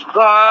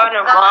God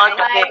of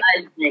Isaac,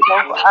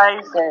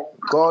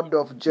 God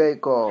of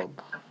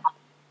Jacob,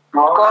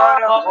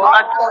 God of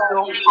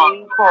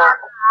Jacob,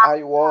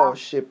 I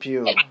worship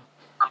you.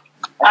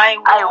 I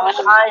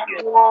worship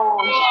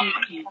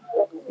you.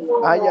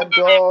 I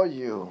adore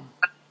you.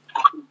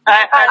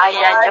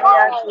 I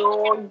adore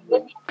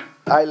you.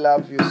 I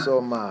love you so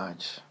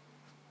much.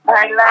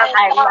 I love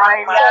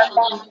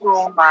you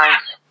so much.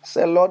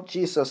 Say, Lord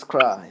Jesus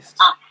Christ,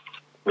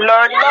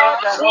 Lord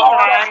Jesus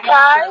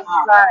Christ,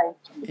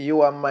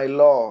 you are my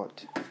Lord.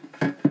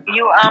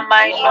 you are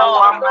my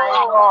Lord.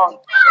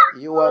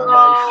 You are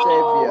my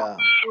Savior.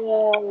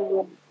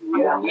 You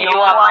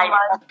are my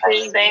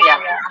Savior.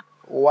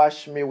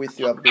 Wash me with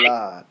your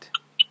blood.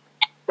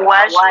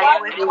 Wash me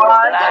with your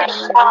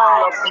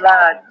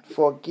blood.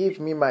 Forgive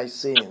me my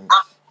sins.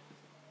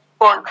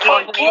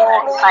 Forgive me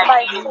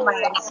my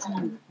sins.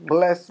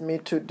 Bless me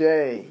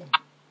today.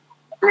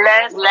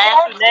 Bless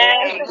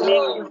me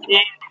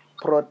today.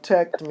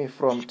 Protect me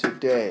from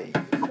today.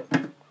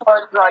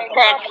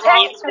 Protect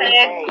me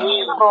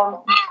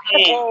from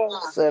today.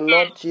 Say,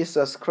 Lord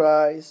Jesus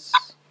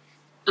Christ,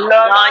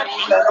 Lord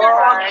Jesus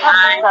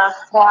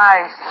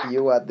Christ,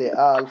 you are the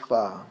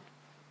Alpha,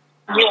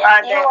 you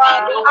are the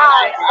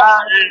Alpha,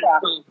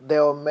 the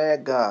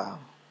Omega,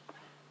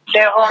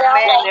 the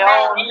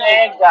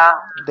Omega,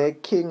 the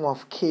King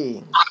of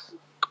Kings,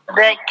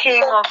 the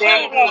King of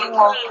Kings,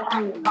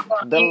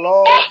 the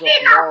Lord of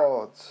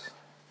Lords,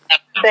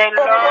 the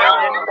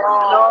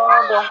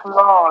Lord of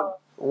Lords.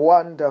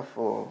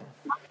 wonderful,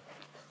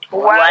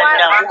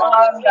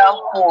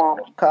 Wonderful,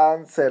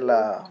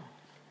 Counselor,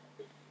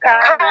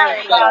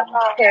 Counselor,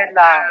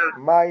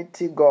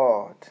 mighty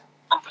God,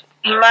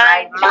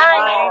 mighty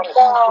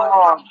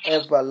God,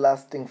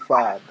 everlasting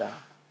Father,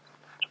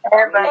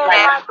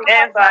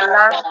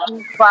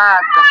 everlasting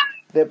Father,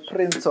 the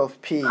Prince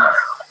of Peace.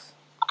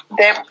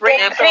 the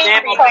Prince of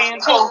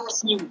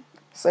Peace.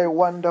 Say,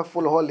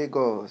 wonderful Holy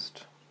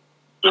Ghost,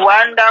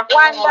 Wonderful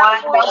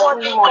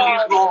Holy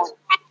Ghost.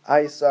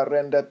 I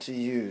surrender to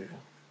you.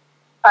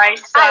 I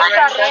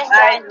surrender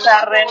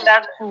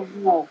to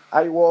you.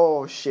 I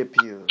worship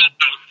you.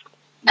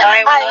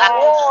 I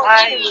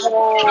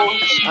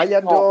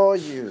adore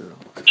you.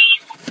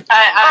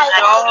 I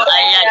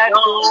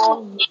adore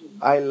you.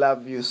 I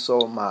love you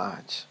so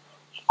much.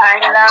 I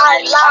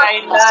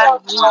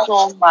love you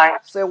so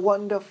much. Say,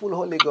 wonderful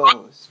Holy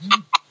Ghost,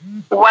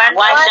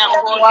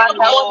 Wonderful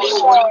Holy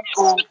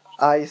Ghost.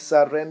 I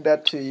surrender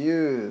to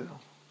you.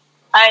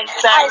 I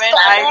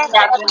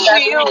surrender to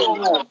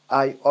you.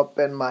 I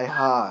open my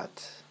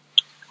heart.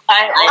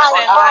 I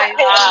open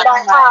my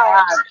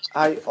heart.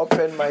 I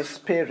open my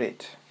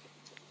spirit.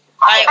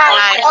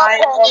 I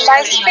open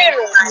my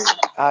spirit.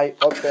 I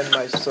open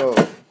my soul.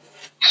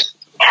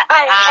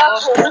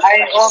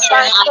 I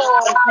open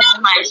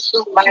my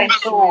soul.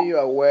 Teach me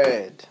your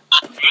word.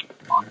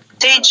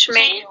 Teach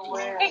me.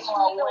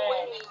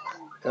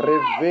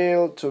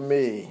 Reveal to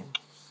me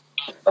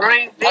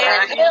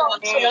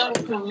Reveal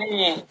to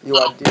me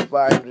your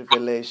divine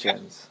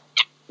revelations.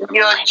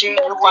 your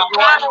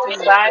divine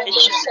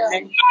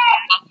revelation.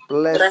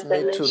 Bless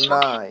me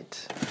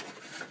tonight.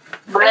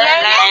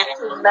 Bless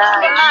me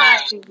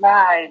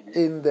tonight.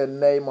 In the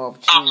name of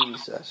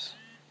Jesus.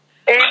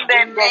 In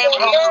the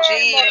name of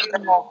Jesus.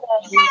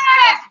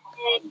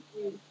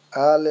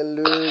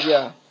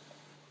 Hallelujah.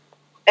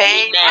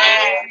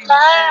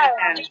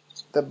 Amen.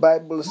 The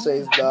Bible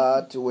says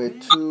that where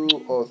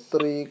 2 or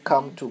 3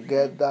 come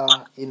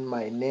together in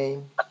my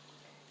name,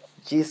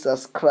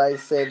 Jesus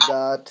Christ said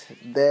that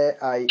there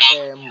I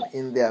am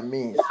in their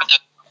midst.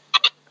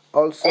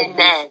 Also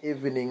this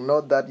evening,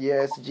 note that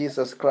yes,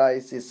 Jesus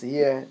Christ is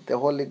here, the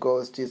Holy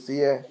Ghost is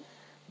here,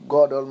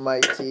 God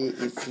Almighty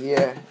is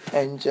here,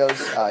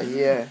 angels are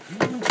here.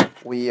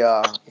 We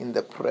are in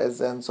the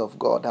presence of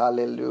God.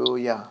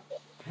 Hallelujah.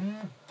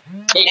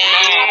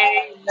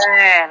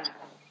 Amen.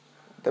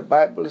 The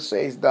Bible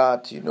says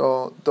that,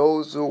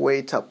 those who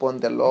wait upon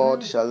the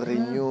Lord shall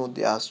renew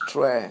their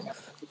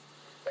strength.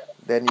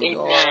 Then,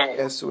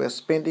 as we're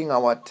spending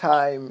our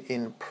time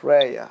in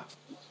prayer,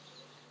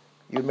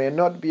 you may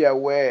not be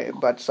aware,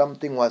 but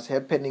something was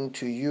happening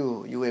to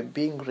you. You were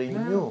being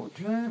renewed.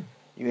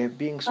 You were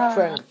being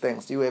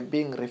strengthened. You were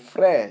being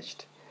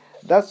refreshed.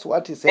 That's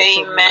what is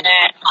happening.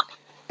 Amen.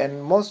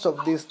 And most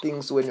of these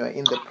things, when you're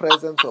in the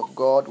presence of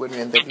God, when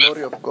you're in the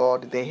glory of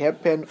God, they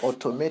happen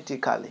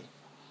automatically.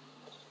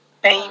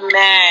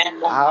 Amen.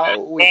 How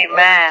we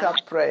enter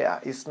prayer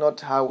is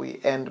not how we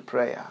end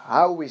prayer.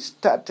 How we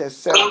start a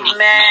service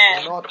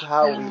is not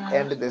how we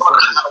end the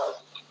service.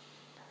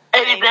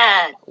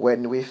 Amen.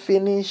 When we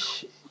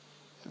finish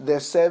the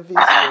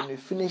service, when we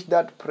finish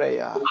that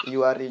prayer,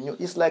 you are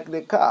renewed. It's like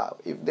the car.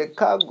 If the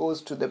car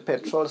goes to the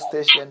petrol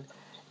station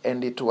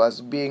and it was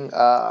being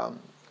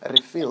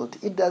refilled,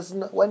 it does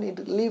not. When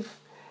it leaves,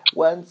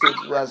 once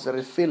it was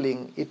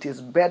refilling, it is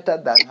better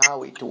than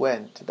how it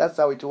went. That's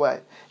how it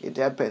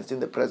happens in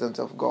the presence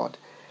of God.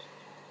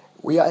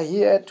 We are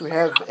here to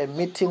have a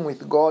meeting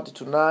with God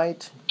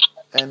tonight,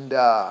 and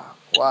wow,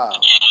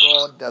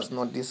 God does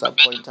not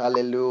disappoint.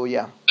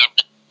 Hallelujah.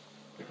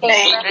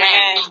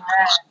 Amen.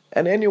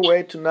 And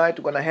anyway, tonight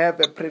we're going to have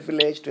a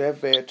privilege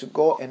to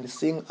go and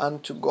sing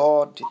unto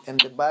God.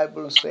 And the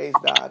Bible says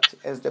that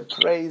as the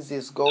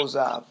praises goes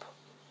up,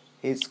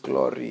 His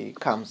glory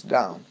comes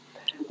down.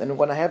 Then we're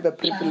going to have a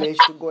privilege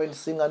to go and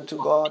sing unto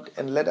God.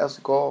 And let us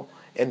go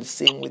and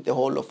sing with the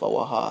whole of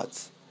our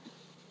hearts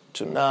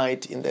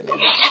tonight in the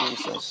name of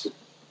Jesus.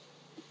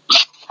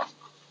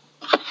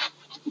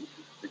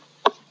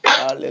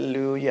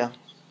 Hallelujah.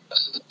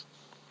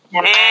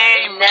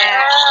 Amen.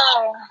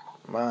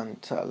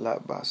 Mantala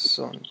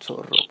basonto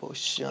robo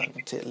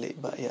shantele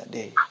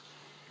bayade.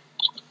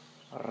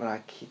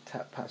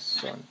 Rakita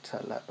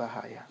pasonta la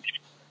bahaya.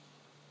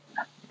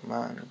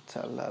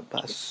 Mantala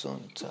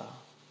basonta.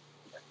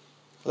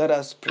 Let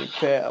us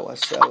prepare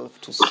ourselves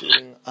to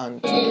sing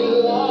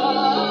unto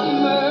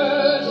God.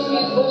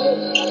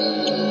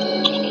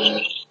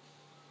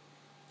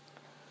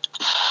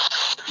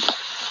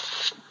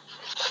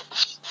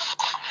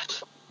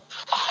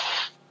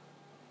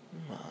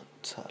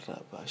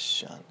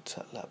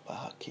 Mantarabashantala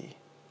bahaki.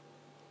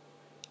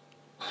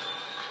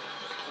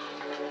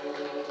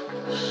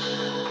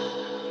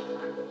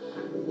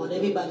 I want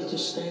everybody to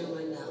stand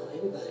right now.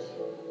 Everybody.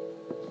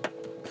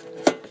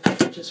 I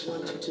just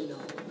want you to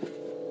know.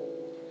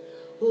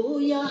 Oh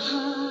yeah.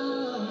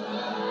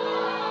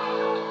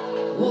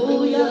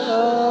 Oh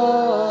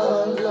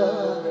yeah.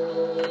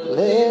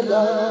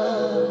 Leda.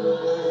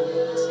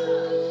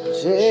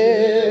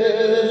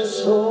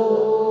 Jesu.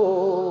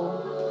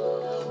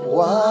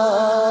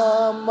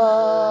 Wama.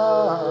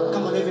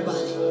 Come on,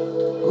 everybody.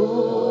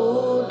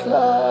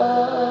 Utla.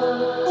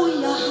 Oh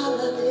yeah.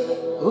 Hallelujah.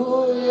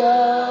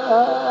 Uyala.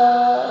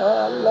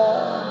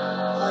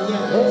 Oh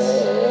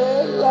yes.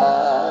 Ela.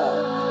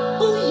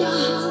 Oh yeah.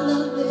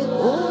 Hallelujah.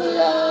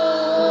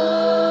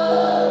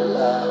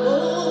 Uyala.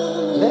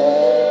 Oh.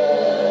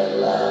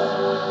 Ela.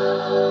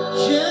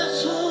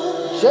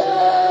 Jesus.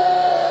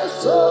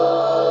 Jesus.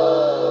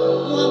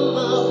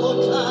 Wama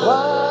hota.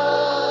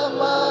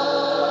 Wama.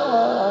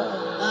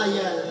 Ah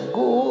yeah.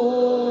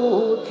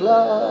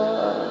 Gutla.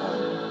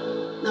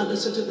 Now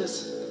listen to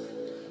this.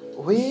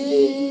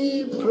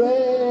 We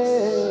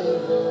pray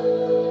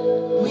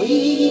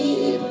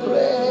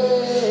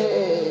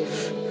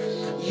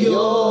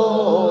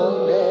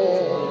your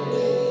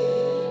name.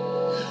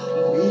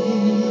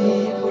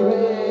 We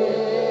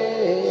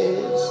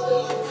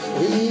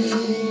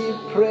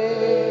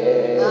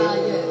praise Ah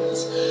yes.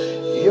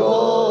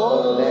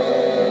 your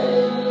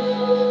name.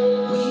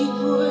 We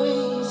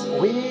praise.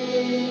 We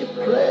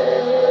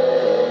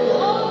praise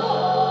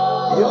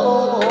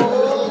your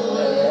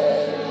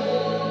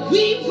name.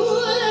 We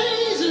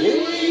praise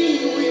you.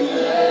 We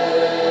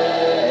praise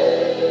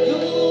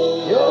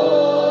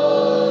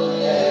your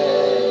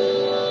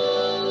name.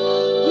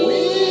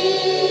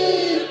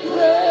 We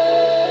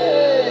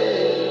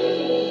praise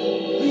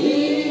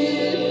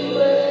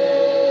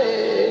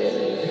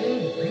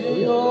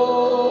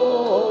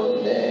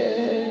your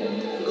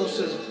name. Go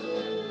sis.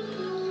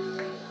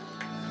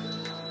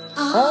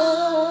 Amen.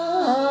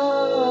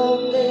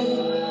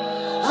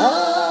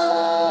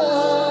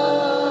 Amen.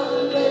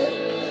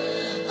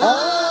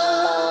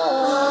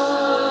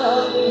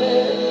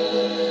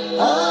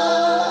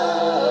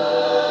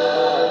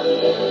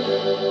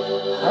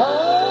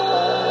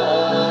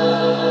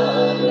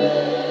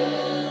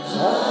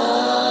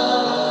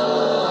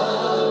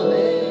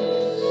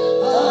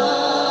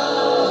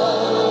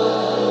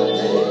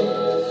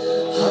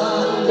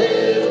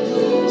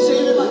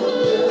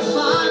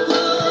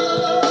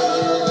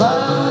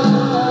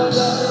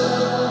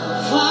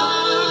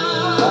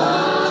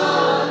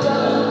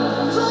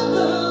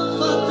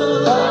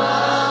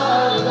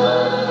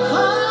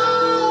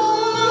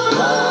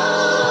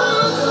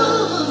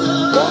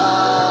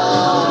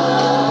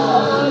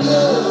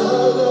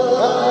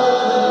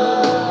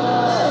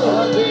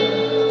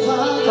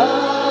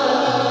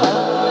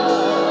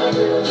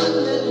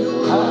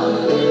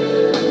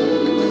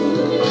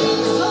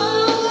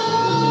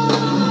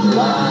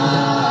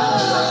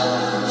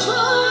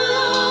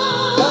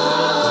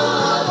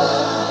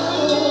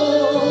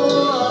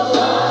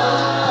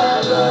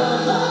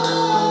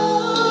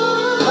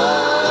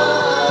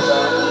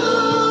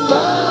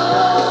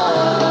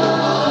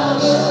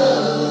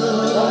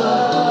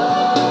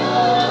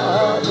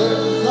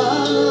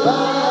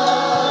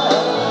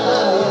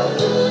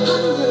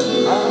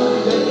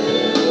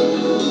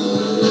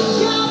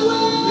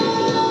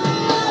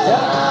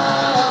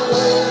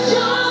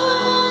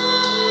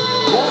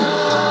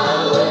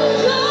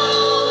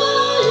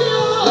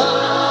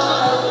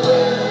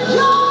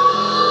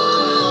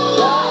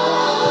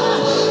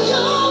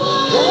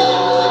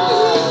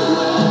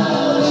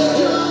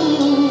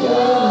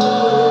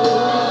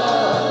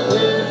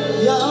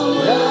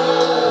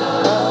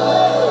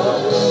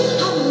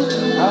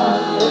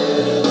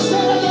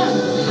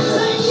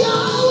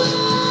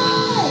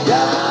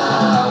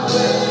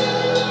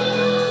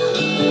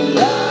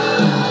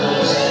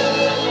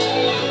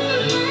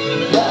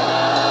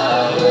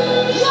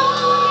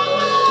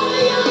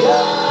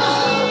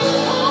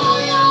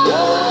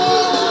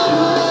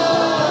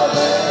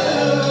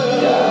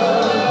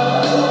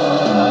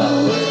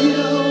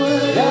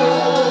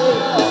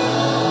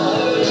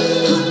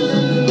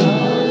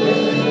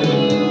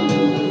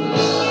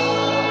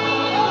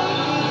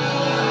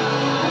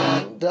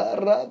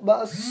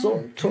 You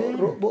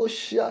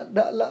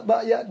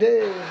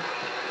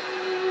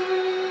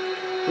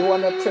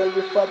want to tell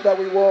me, Father,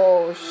 we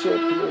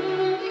worship you.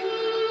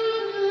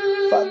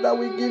 Father,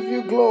 we give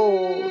you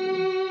glory.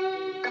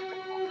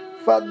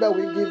 Father,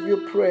 we give you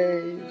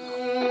praise.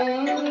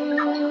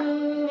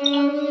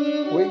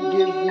 We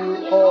give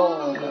you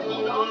honor.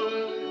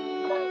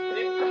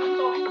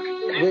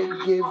 We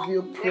give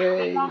you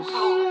praise.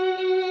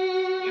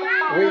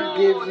 We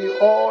give you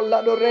all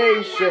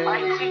adoration.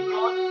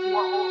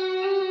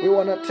 We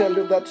want to tell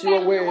you that you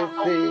are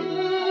worthy.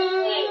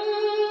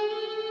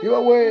 You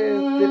are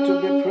worthy to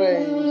be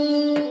praised.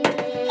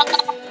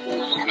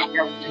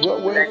 You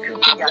are worthy to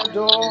be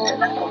adored.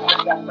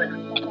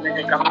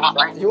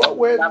 You are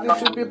worthy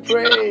to be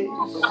praised.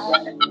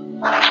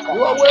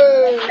 You are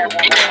worthy.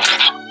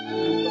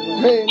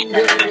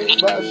 Mende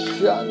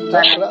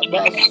bajanta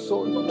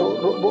rabasonto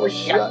robo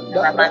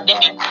shanta labayade.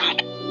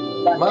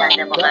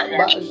 Mende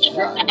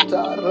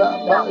bajanta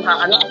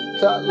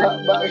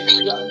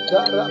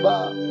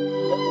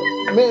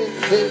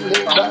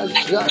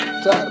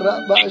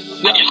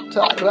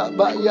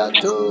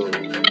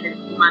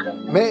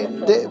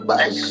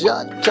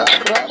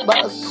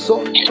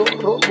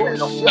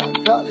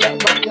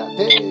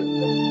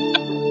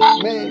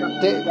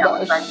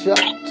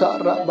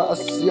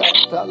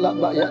rabasianta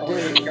labayade.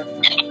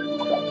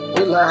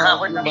 We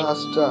love you,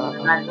 Master.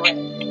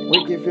 We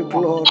give you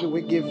glory.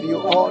 We give you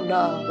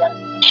honor.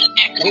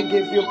 We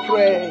give you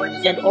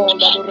praise and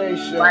all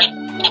adoration.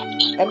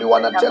 And we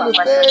want to tell you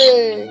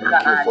thank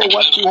you for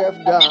what you have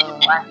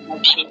done.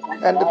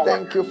 And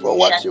thank you for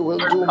what you will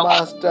do,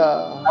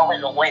 Master.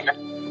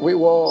 We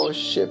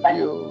worship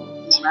you.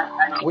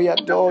 We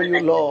adore you,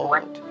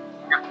 Lord.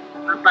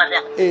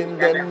 In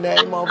the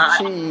name of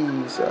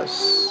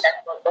Jesus.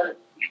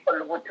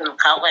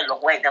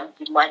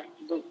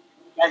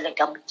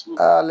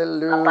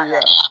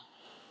 Hallelujah.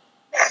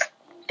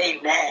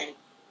 Amen.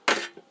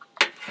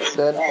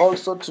 Then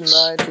also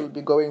tonight we'll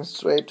be going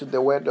straight to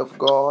the word of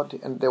God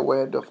and the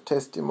word of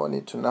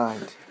testimony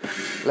tonight.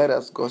 Let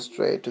us go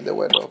straight to the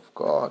word of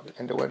God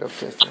and the word of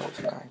testimony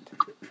tonight.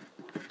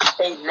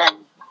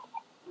 Amen.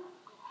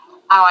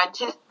 Our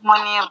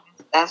testimony is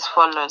as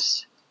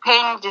follows.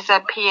 Pain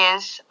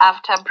disappears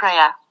after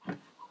prayer.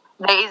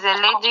 There is a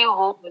lady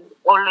who was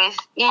always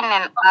in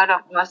and out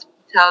of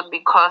hospital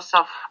because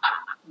of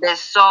the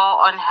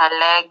sore on her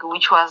leg,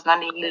 which was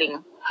not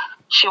healing.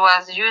 She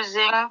was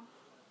using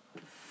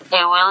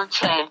a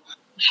wheelchair.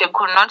 She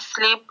could not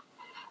sleep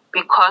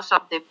because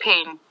of the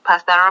pain.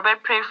 Pastor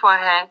Robert prayed for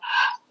her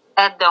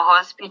at the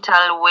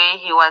hospital where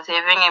he was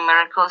having a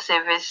miracle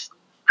service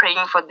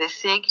praying for the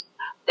sick.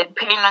 The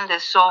pain on the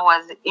sore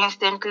was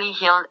instantly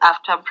healed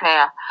after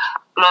prayer.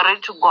 Glory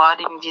to God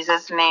in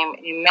Jesus' name.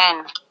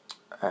 Amen.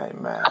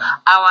 Amen.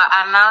 Our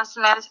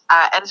announcements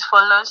are as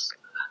follows.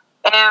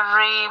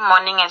 Every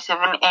morning at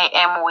 7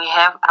 a.m. we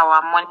have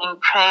our morning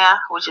prayer,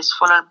 which is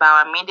followed by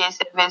our midday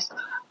service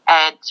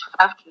at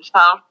 5 to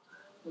 12.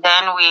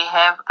 Then we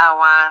have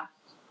our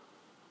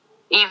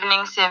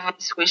evening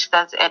service, which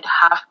starts at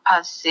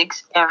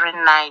 6:30 every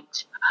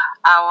night.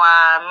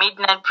 Our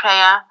midnight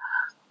prayer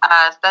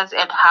starts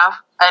at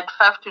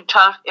 5 to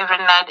 12 every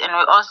night, and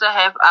we also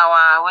have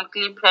our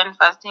weekly prayer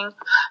fasting,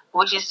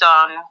 which is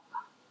on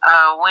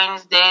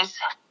Wednesdays,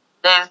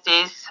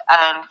 Thursdays,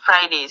 and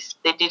Fridays.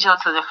 The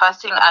details of the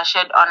fasting are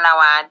shared on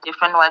our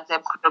different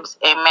WhatsApp groups.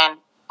 Amen.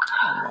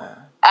 Amen.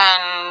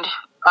 And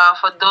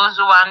for those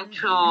who want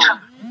to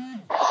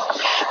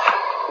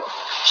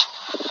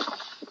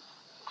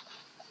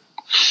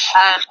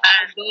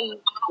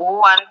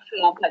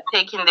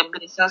partake in the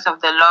blessings of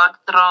the Lord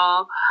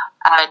through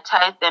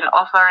tithe and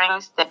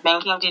offerings, the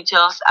banking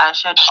details are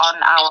shared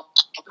on our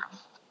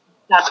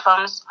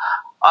platforms,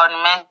 on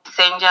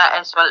Messenger,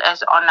 as well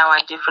as on our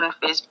different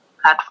Facebook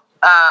platforms,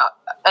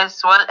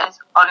 as well as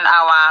on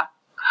our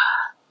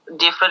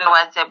different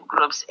WhatsApp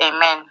groups.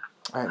 Amen.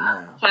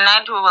 Amen.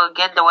 Tonight we will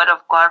get the word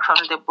of God from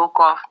the book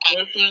of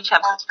Matthew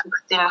chapter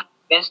 16,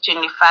 verse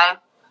 25,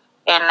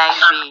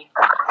 NIV.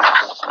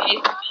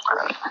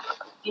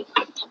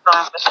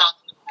 From verse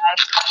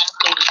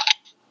 25,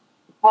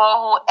 for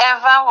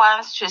whoever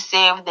wants to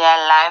save their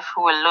life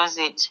will lose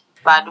it,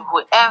 but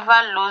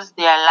whoever loses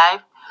their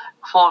life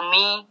for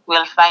me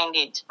will find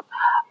it.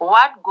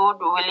 What good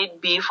will it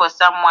be for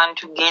someone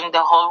to gain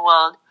the whole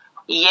world,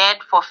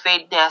 yet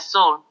forfeit their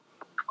soul?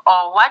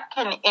 Or what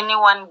can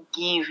anyone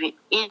give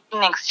in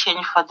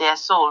exchange for their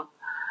soul?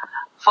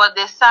 For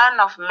the Son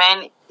of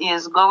Man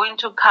is going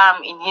to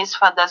come in his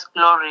Father's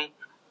glory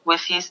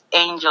with his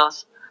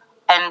angels,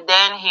 and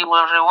then he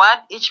will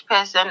reward each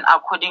person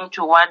according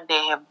to what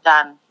they have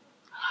done.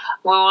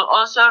 We will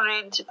also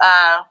read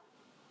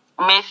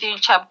Matthew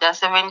chapter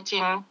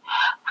 17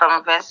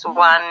 from verse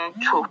 1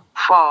 to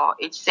 4.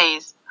 It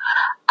says,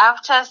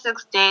 after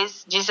 6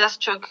 days, Jesus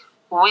took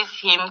with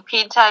him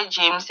Peter,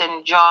 James,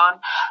 and John,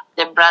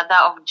 the brother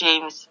of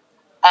James,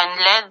 and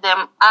led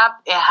them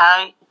up a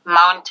high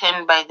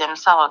mountain by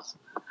themselves.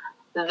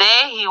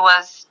 There he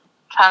was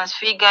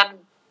transfigured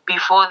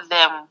before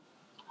them.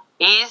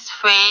 His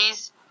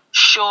face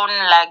shone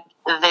like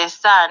the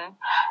sun,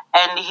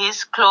 and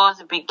his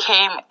clothes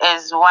became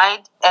as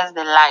white as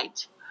the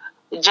light.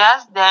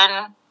 Just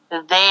then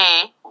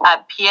there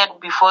appeared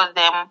before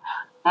them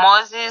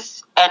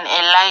Moses and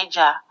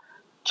Elijah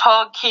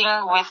talking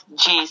with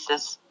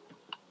Jesus.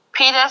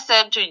 Peter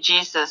said to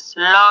Jesus,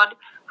 "Lord,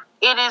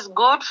 it is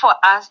good for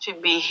us to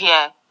be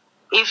here.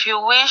 If you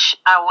wish,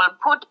 I will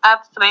put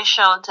up 3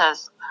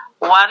 shelters,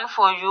 one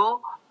for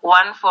you,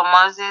 one for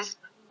Moses,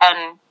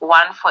 and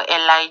one for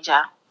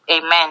Elijah."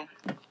 Amen.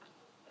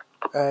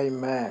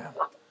 Amen.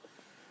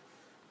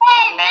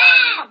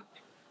 Amen.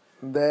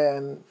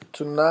 Then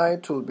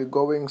tonight we'll be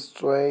going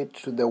straight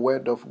to the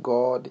Word of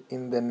God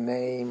in the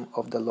name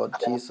of the Lord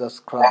Jesus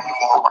Christ.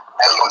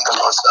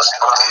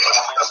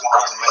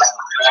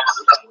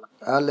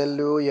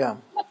 Hallelujah.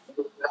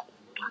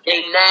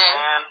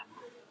 Amen.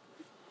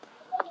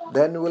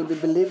 Then we'll be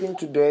believing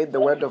today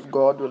the Word of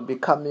God will be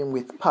coming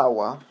with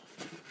power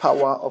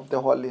of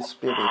the Holy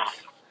Spirit.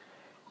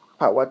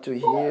 Power to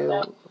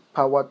heal,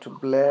 power to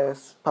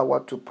bless, power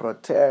to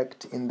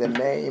protect in the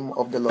name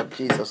of the Lord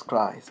Jesus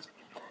Christ.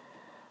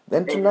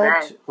 Then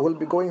tonight we'll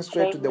be going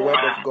straight to the Word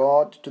of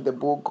God, to the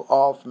book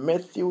of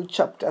Matthew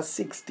chapter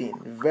 16,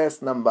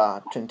 verse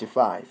number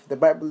 25. The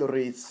Bible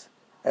reads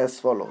as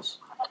follows.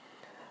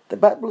 The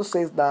Bible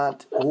says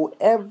that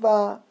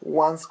whoever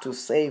wants to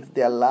save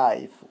their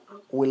life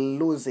will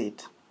lose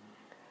it,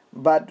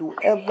 but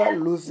whoever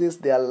loses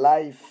their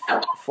life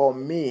for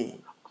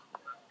me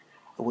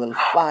will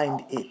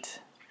find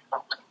it.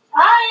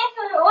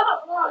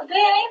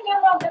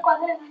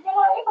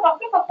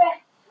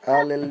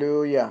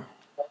 Hallelujah.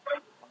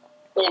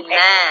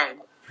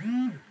 Amen.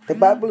 The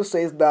Bible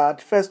says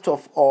that, first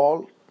of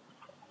all,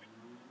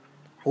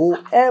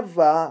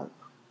 whoever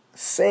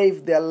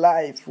saves their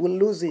life will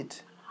lose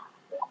it,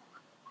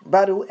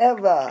 but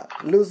whoever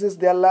loses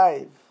their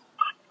life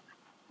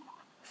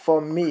for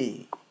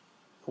me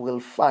will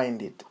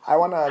find it. I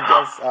want to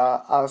just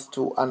ask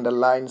to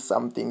underline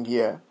something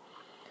here,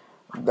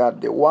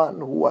 that the one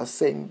who was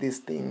saying these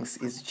things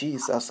is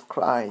Jesus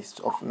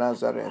Christ of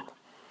Nazareth.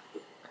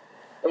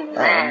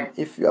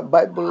 If your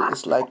Bible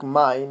is like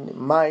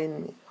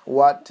mine,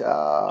 where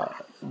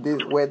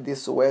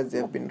these words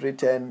have been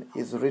written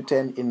is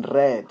written in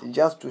red,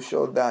 just to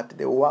show that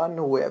the one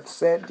who have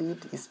said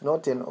it is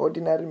not an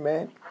ordinary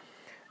man.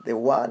 The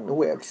one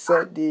who have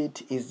said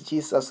it is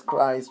Jesus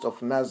Christ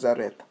of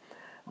Nazareth.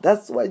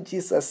 That's why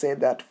Jesus said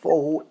that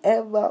for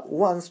whoever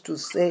wants to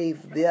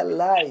save their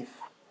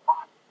life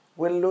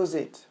will lose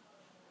it,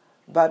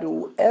 but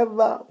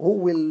whoever who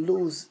will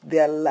lose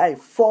their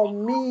life for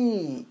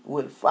me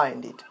will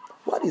find it.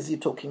 What is he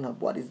talking about?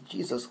 What is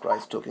Jesus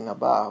Christ talking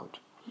about?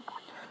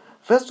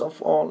 First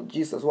of all,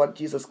 what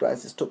Jesus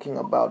Christ is talking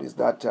about is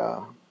that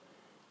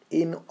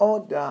in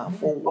order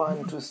for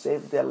one to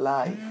save their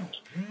life,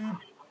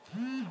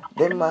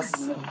 they must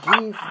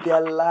give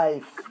their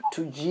life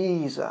to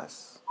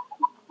Jesus.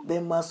 They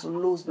must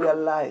lose their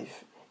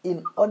life.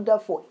 In order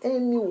for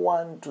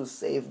anyone to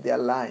save their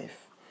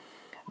life,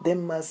 they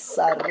must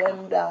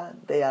surrender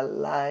their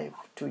life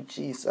to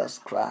Jesus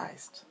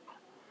Christ.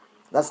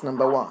 That's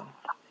number one.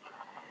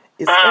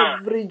 It's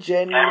every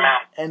journey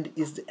and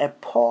is a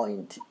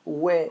point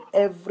where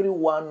every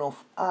one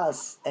of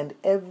us and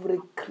every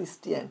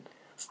Christian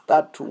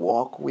start to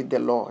walk with the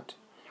Lord.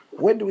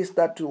 When do we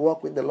start to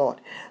walk with the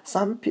Lord?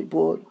 Some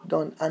people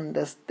don't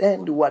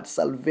understand what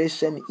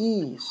salvation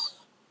is.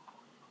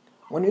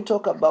 When you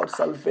talk about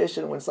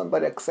salvation, when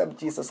somebody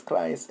accepts Jesus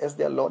Christ as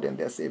their Lord and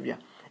their Savior,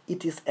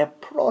 it is a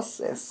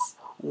process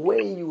where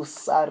you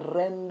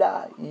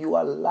surrender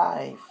your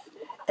life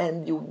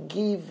and you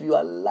give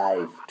your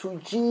life to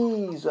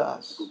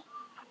Jesus.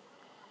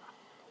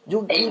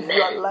 You give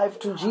your life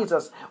to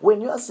Jesus.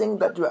 When you are saying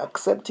that you are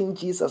accepting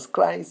Jesus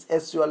Christ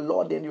as your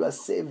Lord and your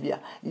Savior,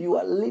 you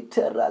are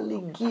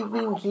literally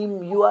giving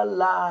Him your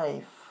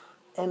life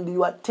and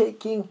you are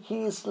taking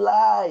His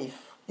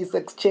life. It's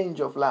exchange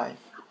of life.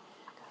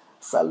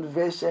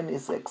 Salvation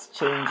is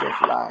exchange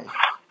of life.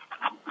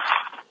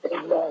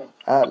 Amen.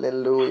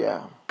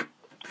 Hallelujah.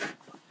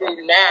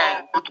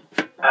 Amen.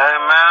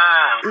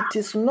 Amen. It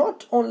is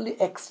not only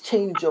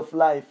exchange of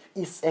life,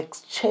 it's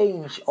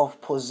exchange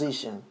of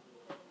position.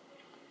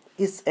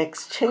 It's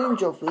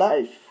exchange of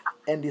life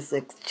and it's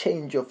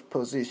exchange of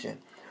position.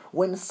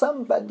 When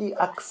somebody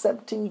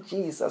accepting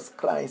Jesus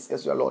Christ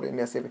as your Lord and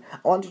your Savior,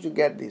 I want you to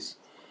get this.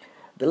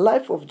 The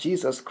life of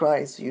Jesus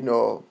Christ, it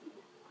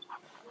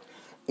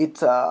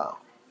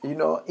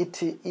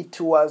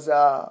was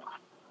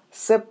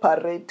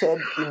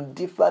separated in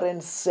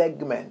different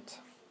segments.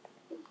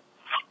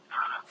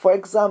 For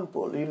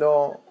example,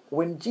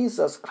 when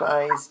Jesus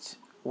Christ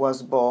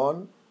was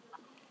born,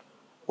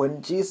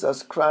 when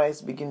Jesus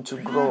Christ began to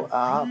grow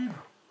up,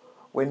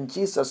 when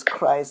Jesus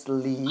Christ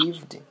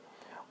lived,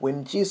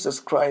 when Jesus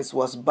Christ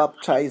was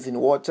baptized in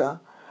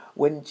water,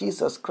 when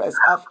Jesus Christ,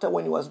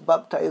 when he was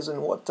baptized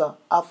in water,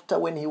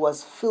 when he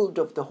was filled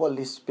of the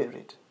Holy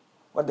Spirit,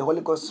 when the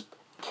Holy Ghost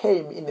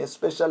came in a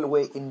special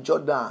way in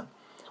Jordan,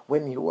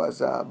 when he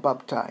was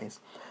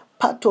baptized,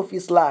 part of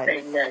his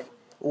life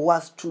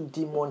was to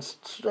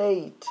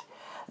demonstrate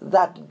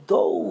that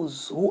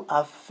those who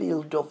are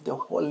filled of the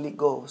Holy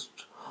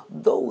Ghost,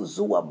 those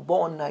who are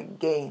born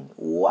again,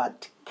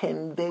 what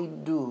can they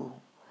do?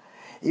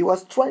 He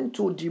was trying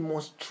to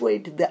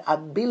demonstrate the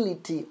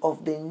ability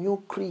of the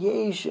new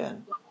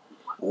creation.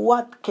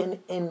 What can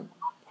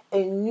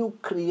a new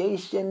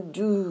creation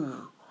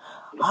do?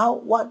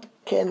 What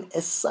can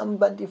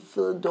somebody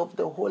filled of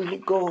the Holy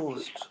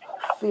Ghost,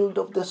 filled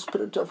of the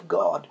Spirit of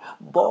God,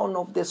 born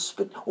of the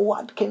Spirit,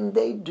 what can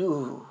they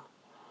do?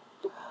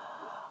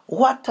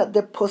 What are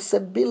the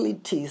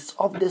possibilities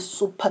of the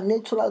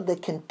supernatural they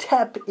can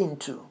tap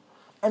into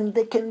and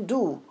they can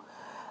do?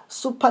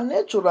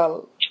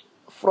 Supernatural,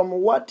 from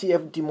what he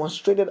have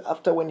demonstrated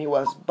after when he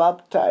was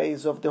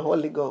baptized of the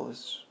Holy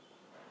Ghost.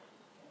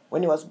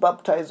 When he was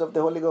baptized of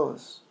the Holy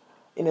Ghost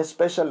in a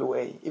special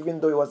way, even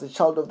though he was a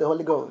child of the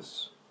Holy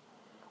Ghost.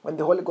 When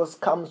the Holy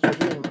Ghost comes to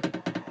him,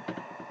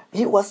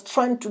 he was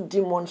trying to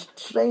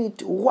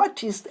demonstrate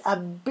what is the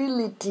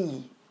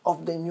ability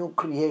of the new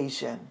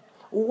creation.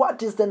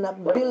 What is the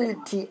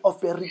ability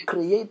of a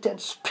recreated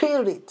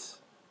spirit?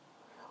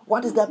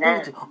 What is the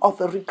ability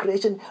of a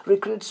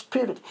recreated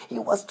spirit? He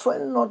was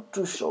trying not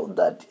to show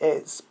that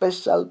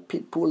special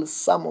people,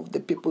 some of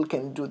the people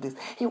can do this.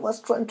 He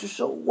was trying to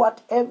show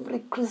what every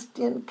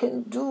Christian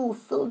can do,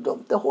 filled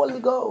of the Holy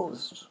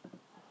Ghost.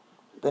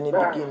 Then he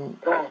began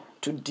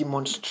to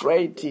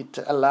demonstrate it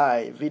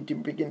alive. He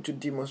began to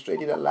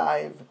demonstrate it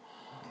alive.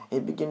 He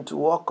began to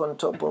walk on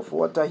top of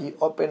water. He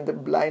opened the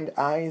blind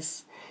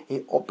eyes.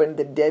 He opened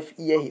the deaf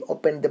ear. He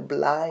opened the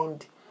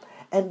blind.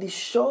 And he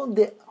showed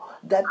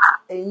that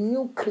a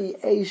new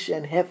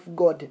creation have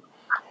got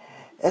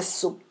a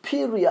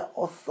superior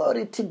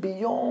authority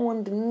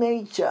beyond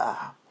nature.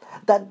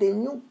 That the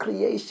new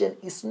creation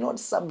is not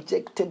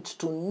subjected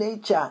to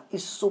nature,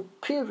 is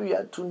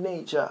superior to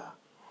nature.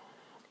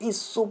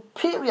 Is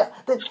superior.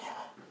 That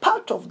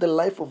part of the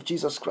life of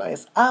Jesus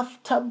Christ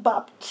after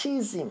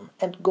baptism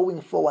and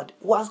going forward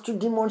was to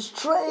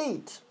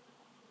demonstrate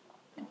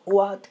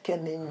what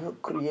can a new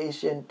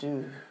creation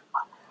do.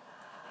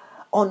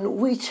 On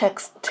which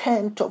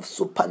extent of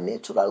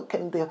supernatural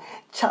can the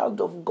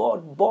child of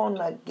God born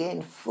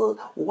again,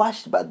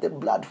 washed by the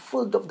blood,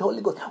 filled of the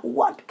Holy Ghost,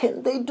 what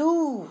can they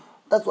do?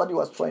 That's what he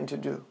was trying to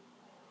do.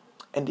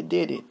 And he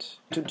did it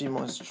to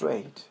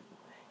demonstrate.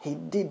 He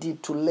did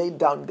it to lay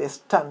down the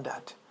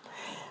standard.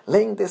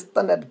 Laying the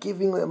standard,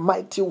 giving a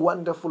mighty,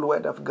 wonderful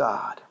word of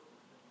God,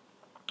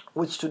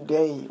 which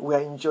today we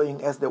are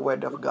enjoying as the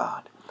word of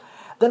God.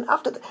 Then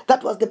after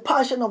that was the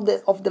passion of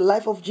the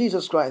life of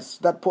Jesus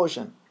Christ, that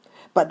portion.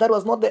 But that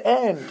was not the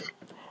end.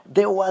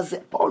 There was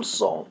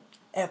also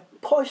a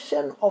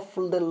portion of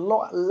the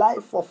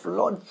life of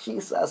Lord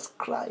Jesus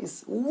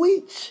Christ,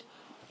 which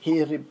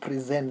he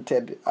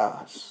represented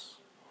us.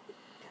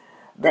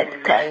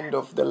 That kind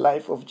of the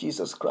life of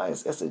Jesus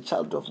Christ as a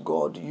child of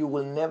God, you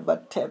will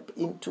never tap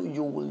into.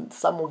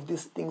 Some of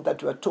these things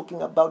that we are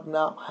talking about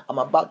now, I'm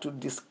about to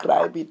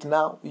describe it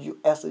now. You,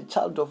 as a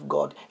child of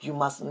God, you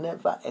must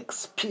never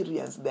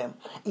experience them.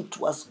 It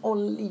was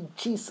only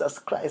Jesus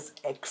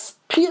Christ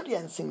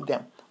experiencing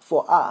them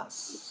for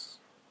us.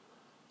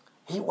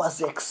 He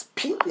was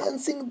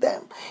experiencing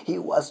them. He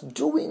was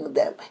doing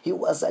them. He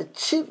was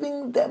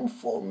achieving them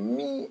for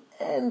me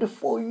and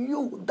for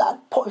you,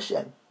 that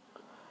portion.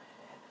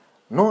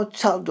 No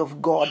child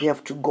of God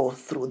have to go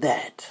through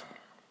that.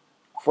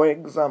 For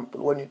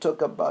example, when you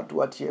talk about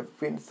what you have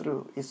been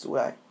through, it's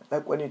like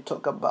when you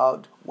talk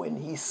about when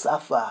he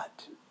suffered.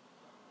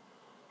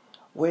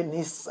 When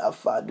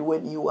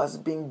he was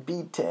being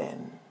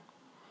beaten.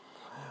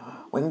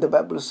 When the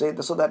Bible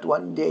said, so that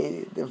one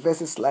day the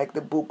verses like the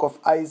book of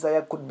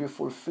Isaiah could be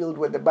fulfilled,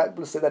 where the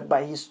Bible said that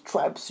by his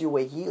stripes you were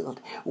healed.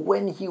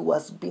 When he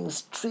was being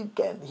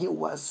stricken,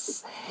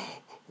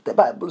 the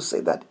Bible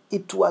said that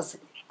it was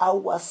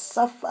our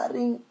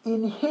suffering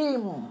in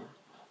him,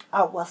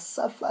 our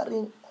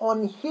suffering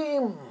on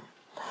him.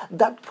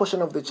 That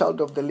portion of the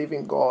child of the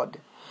living God,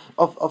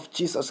 of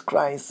Jesus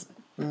Christ,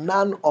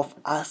 none of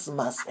us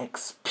must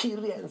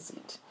experience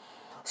it.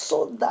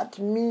 So that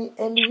me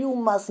and you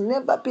must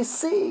never be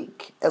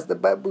sick. As the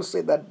Bible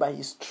said that by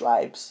his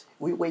stripes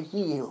we were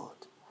healed.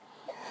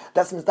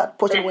 That means that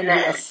portion when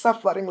he was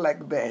suffering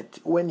like that,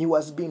 when he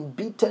was being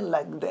beaten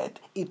like that,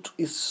 it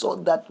is so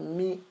that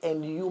me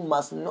and you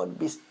must not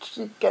be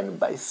stricken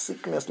by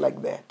sickness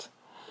like that.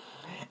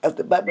 As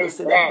the Bible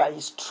said that by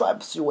his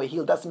stripes you were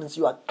healed, that means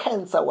your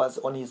cancer was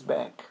on his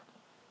back.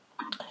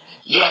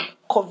 Your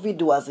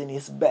COVID was in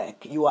his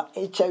back. Your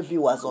HIV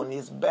was on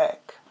his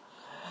back.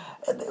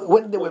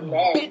 When they were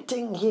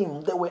beating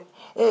him,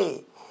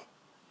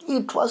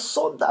 it was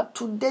so that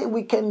today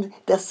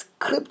the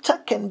scripture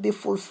can be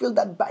fulfilled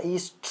that by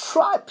his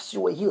stripes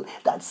you were healed.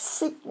 That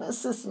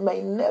sicknesses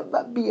may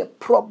never be a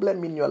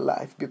problem in your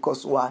life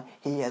because why?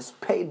 He has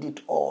paid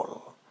it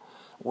all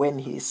when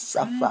he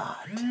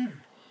suffered.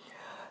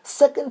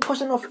 Second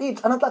portion of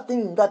it, another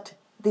thing that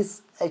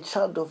a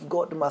child of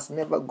God must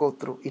never go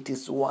through, it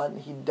is when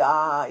he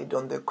died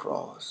on the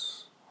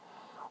cross.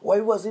 Why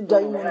was he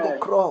dying on the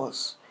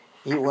cross?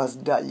 He was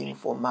dying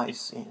for my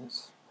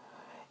sins.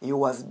 He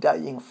was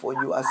dying for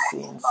your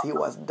sins. He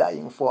was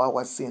dying for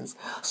our sins.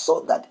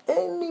 So that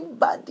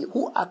anybody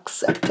who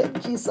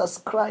accepted Jesus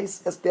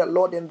Christ as their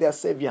Lord and their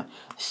Savior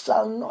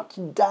shall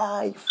not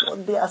die for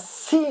their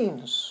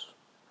sins.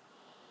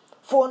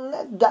 For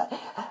not die.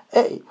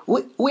 Hey,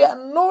 we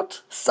are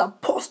not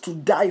supposed to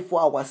die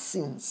for our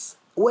sins.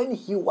 When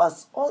he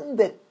was on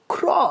the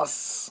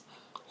cross,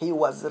 he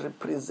was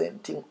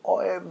representing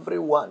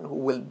everyone who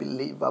will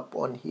believe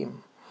upon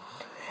him.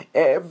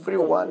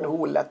 Everyone who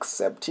will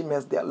accept him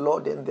as their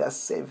Lord and their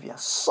Savior,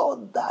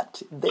 so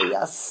that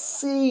their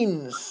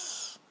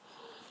sins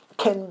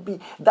can be,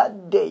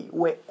 that they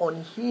were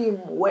on him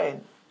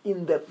when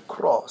in the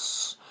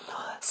cross.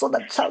 So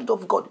that, child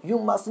of God, you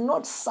must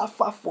not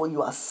suffer for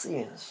your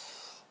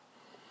sins.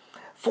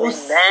 For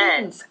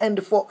sins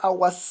and for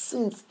our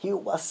sins, he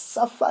was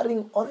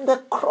suffering on the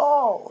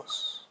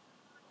cross.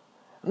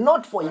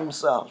 Not for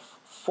himself,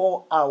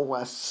 for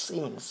our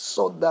sins.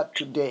 So that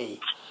today,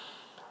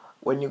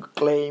 when you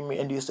claim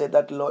and you say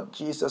that, Lord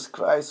Jesus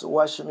Christ,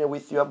 wash me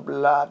with your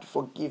blood,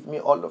 forgive me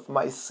all of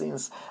my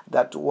sins,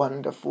 that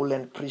wonderful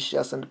and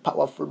precious and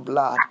powerful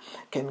blood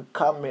can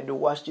come and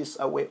washes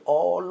away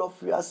all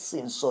of your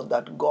sins, so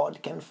that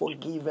God can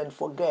forgive and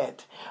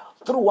forget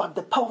throughout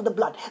the power of the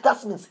blood.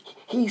 That means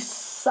he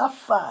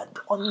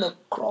suffered on the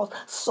cross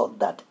so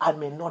that I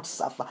may not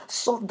suffer,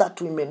 so that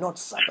we may not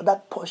suffer.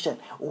 That portion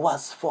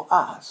was for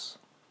us.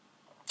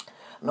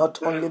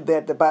 Not only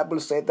that, the Bible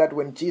said that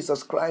when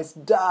Jesus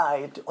Christ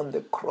died on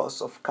the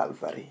cross of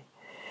Calvary,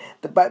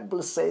 the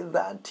Bible says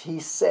that he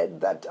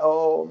said that,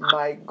 oh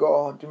my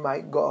God,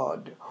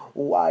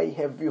 why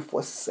have you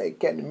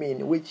forsaken me?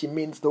 Which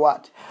means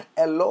what?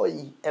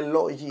 Eloi,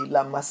 Eloi,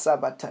 lama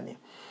sabachthani.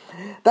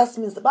 That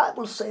means the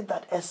Bible said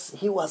that as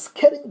he was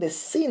carrying the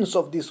sins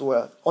of this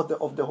world,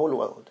 of the whole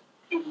world,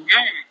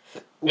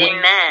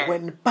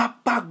 when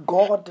Papa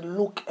God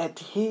looked at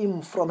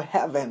him from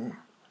heaven,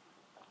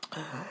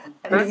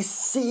 and he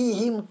see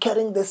him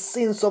carrying the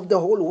sins of the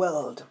whole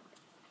world,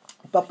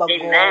 Papa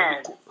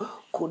God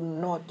could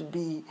not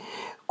be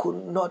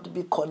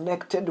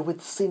connected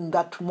with sin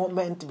that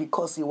moment,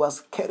 because he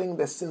was carrying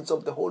the sins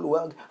of the whole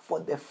world. For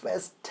the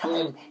first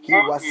time, he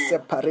was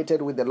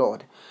separated with the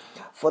Lord.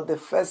 For the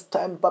first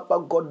time,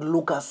 Papa God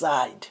looked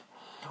aside.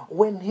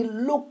 When he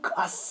looked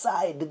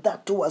aside,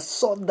 that was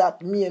so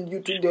that me and you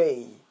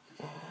today,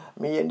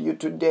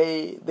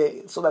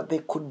 so that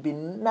there could be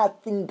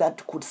nothing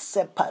that could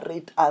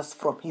separate us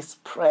from his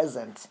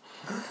presence.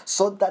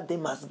 So that there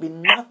must be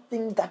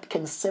nothing that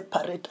can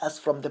separate us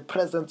from the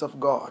presence of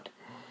God.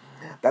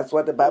 That's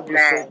what the Bible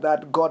said,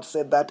 that God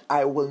said that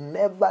I will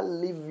never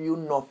leave you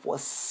nor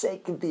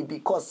forsake thee,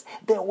 because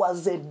there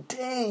was a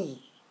day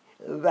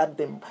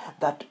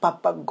that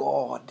Papa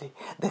God,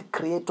 the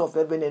creator of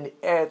heaven and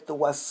earth,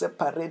 was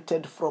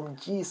separated from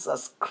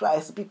Jesus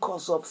Christ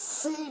because of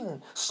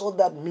sin, so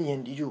that me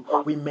and you,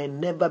 we may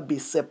never be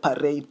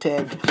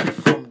separated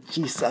from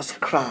Jesus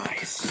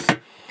Christ.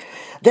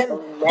 Then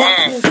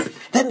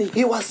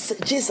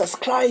Jesus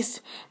Christ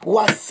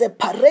was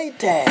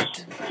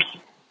separated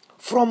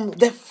from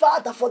the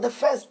Father for the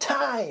first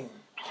time.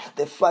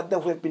 The Father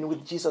who have been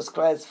with Jesus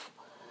Christ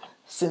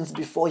since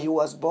before he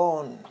was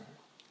born.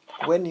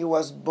 When he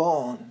was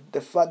born,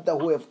 the Father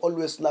who have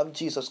always loved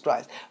Jesus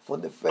Christ, for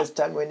the first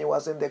time when he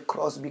was in the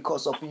cross,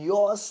 because of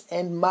yours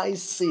and my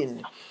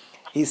sin,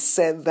 he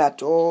said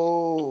that,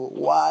 oh,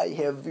 why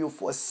have you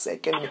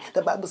forsaken me?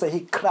 The Bible says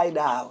he cried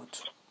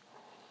out.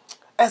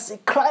 As he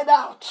cried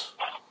out,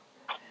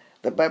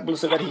 the Bible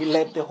said that he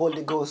let the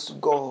Holy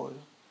Ghost go.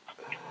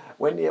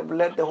 When he have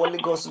let the Holy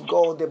Ghost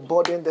go, the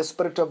body and the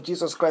spirit of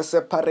Jesus Christ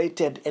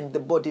separated, and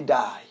the body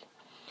died.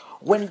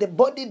 When the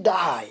body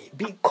died,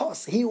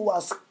 because he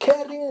was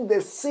carrying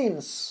the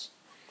sins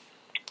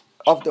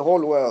of the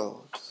whole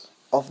world,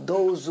 of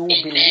those who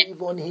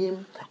believe on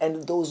him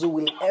and those who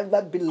will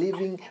ever believe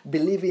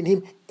in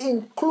him,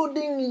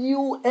 including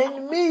you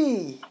and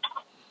me.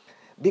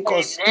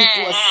 Because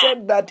it was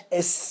said that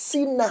a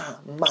sinner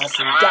must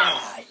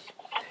die.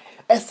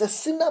 As a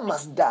sinner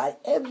must die,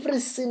 every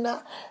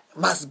sinner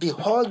must be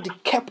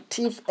held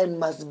captive and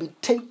must be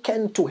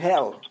taken to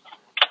hell.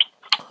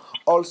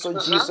 Also,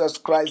 Jesus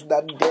Christ,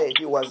 that day,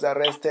 he was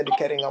arrested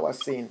carrying our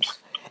sins,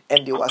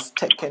 and he was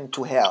taken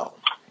to hell.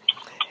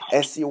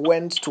 As he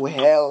went to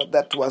hell,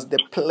 that was the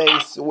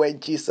place where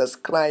Jesus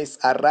Christ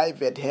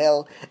arrived at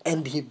hell,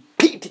 and he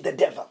beat the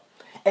devil,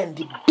 and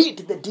he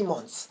beat the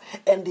demons,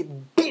 and he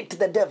beat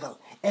the devil,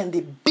 and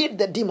he beat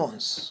the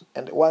demons.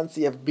 And once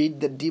he have beat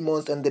the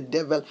demons and the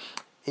devil,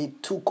 he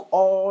took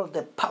all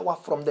the power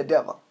from the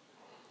devil.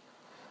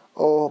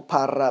 Oh,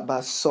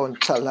 parabason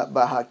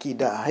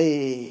chalabahakida.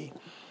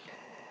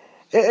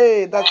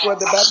 Hey, that's what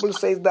the Bible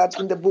says, that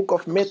in the book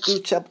of Matthew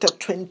chapter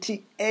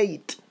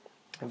 28,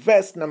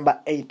 verse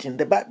number 18.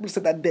 The Bible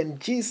said that then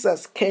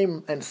Jesus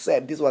came and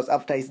said, this was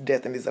after his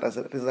death and his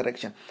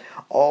resurrection,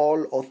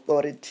 all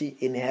authority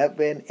in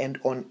heaven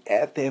and on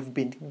earth have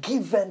been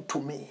given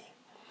to me.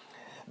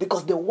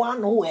 Because the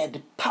one who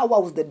had power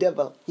was the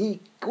devil.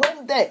 He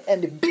went there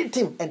and beat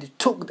him and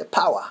took the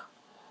power.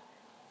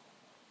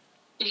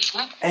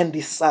 and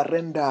he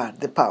surrendered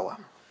the power.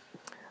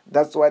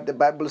 That's why the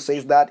Bible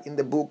says that in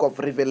the book of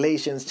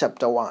Revelation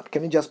chapter 1.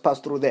 Can you just pass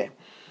through there?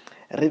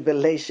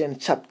 Revelation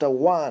chapter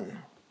 1.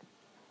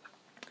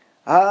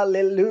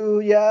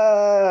 Hallelujah.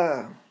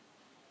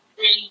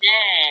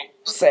 Amen.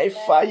 Say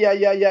fire,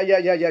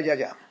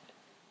 yeah.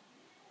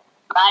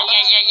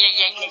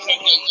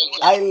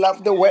 I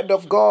love the word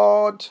of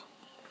God.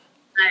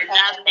 I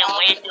love the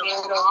word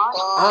of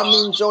God.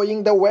 I'm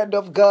enjoying the word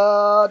of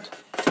God.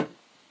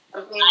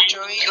 I'm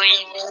enjoying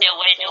the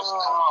word of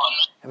God.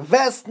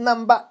 Verse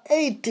number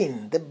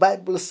 18, the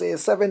Bible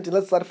says 17.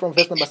 Let's start from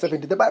verse number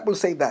 17. The Bible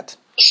says that,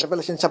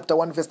 Revelation chapter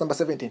 1, verse number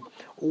 17.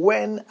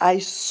 When I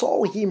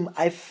saw him,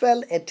 I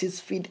fell at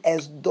his feet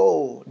as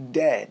though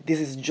dead.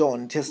 This is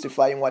John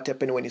testifying what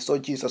happened when he saw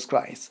Jesus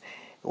Christ,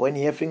 when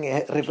he having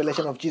a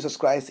revelation of Jesus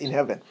Christ in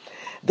heaven.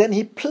 Then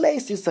he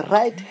placed his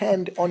right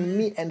hand on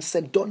me and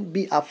said, don't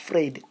be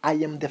afraid. I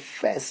am the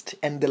first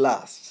and the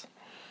last.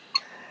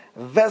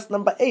 Verse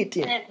number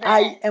 18.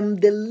 I am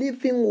the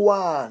living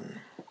one.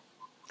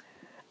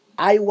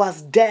 I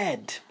was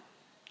dead.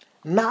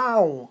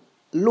 Now,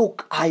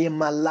 look, I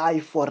am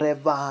alive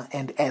forever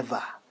and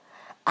ever.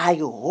 I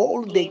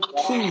hold the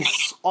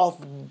keys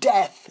of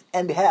death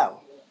and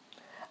hell.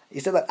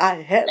 He said that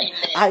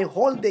I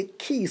hold the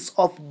keys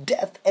of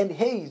death and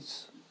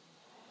Hades.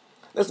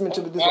 Let's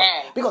mention this one.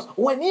 Because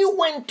when he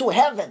went to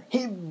heaven,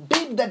 he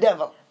beat the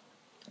devil.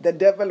 The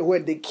devil who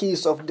had the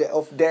keys of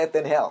death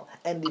and hell.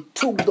 And he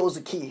took those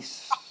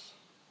keys.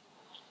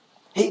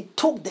 He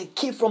took the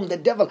key from the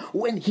devil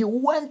when he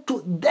went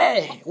to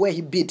there where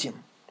he beat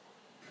him.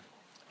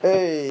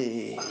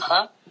 Hey.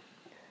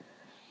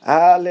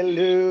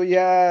 Hallelujah.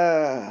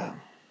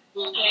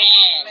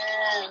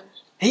 Amen.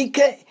 He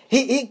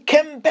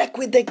came back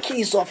with the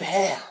keys of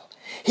hell.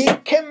 He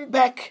came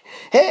back,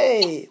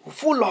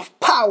 full of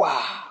power.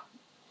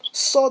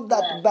 So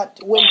that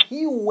when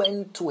he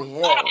went to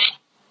hell,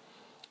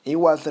 he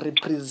was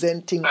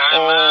representing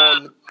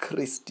all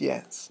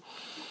Christians.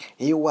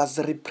 He was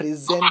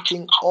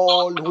representing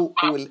all who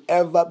will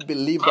ever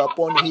believe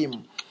upon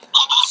him.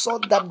 So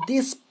that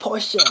this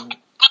portion,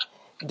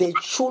 the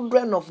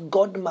children of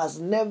God must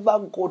never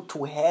go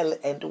to hell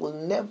and will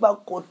never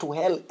go to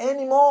hell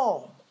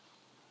anymore.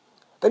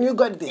 Then you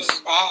got this.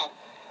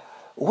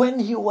 When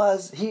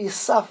he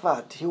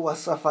suffered, he was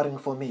suffering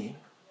for me.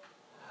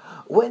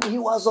 When he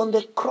was on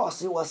the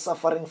cross, he was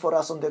suffering for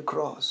us on the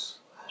cross.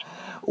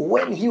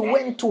 When he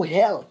went to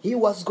hell, he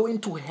was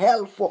going to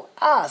hell for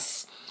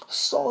us,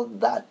 so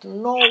that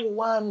no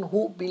one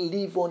who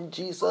believes on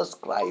Jesus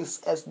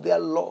Christ as their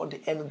Lord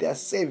and their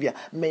Savior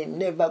may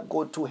never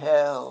go to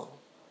hell.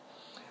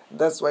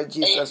 That's why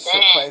Jesus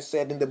Christ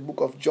said in the book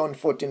of John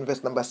 14,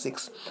 verse number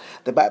 6,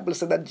 the Bible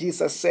said that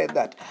Jesus said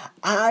that,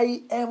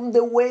 I am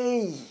the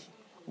way,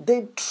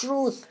 the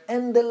truth,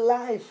 and the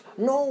life.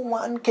 No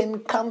one can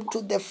come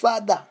to the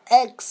Father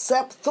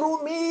except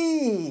through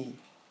me.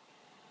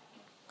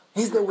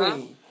 He's the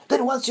way.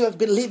 Then once you have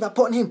believed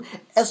upon him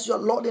as your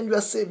Lord and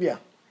your Savior,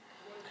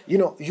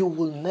 you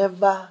will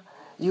never,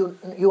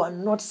 you are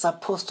not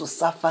supposed to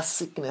suffer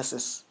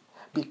sicknesses,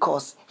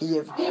 because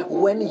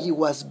when he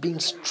was being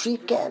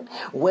stricken,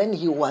 when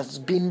he was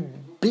being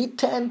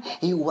beaten,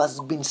 he was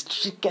being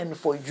stricken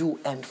for you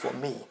and for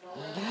me.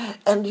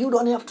 And you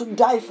don't have to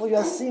die for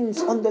your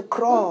sins on the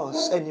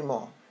cross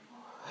anymore.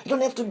 You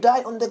don't have to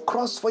die on the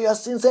cross for your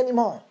sins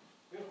anymore.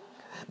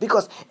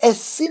 Because a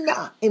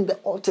sinner in the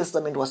Old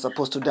Testament was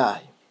supposed to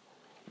die.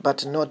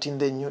 But not in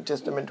the New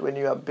Testament. When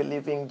you are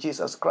believing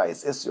Jesus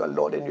Christ as your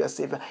Lord and your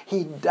Savior,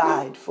 he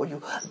died for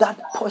you. That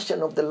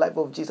portion of the life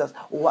of Jesus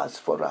was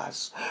for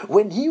us.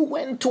 When he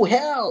went to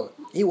hell,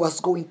 he was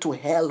going to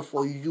hell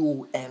for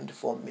you and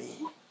for me.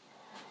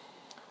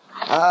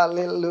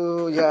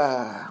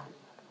 Hallelujah.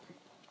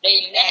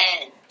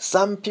 Amen.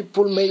 Some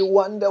people may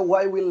wonder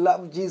why we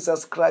love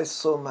Jesus Christ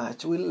so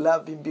much. We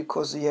love him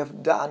because he has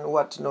done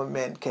what no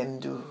man can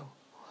do.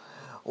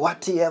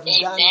 What he has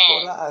done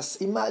for us.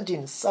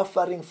 Imagine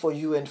suffering for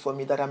you and for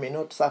me, that I may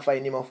not suffer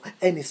anymore of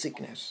any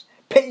sickness.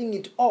 Paying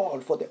it all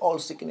for all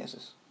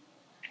sicknesses.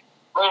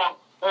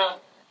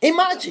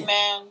 Imagine.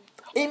 Amen.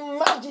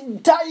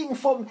 Imagine dying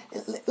for...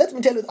 Let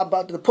me tell you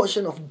about the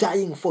portion of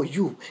dying for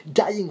you,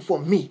 dying for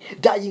me,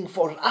 dying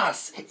for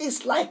us.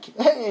 It's like,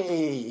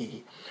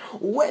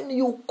 when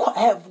you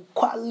have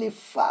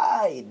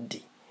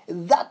qualified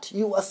that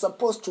you are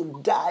supposed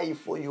to die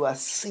for your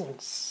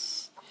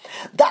sins.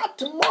 That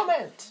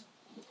moment,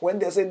 when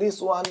they say this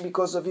one,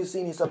 because of his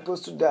sin, he's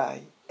supposed to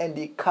die. And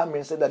he come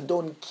and said that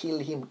don't kill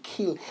him,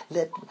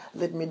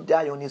 let me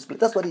die on his place.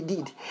 That's what he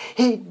did.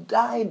 He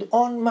died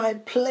on my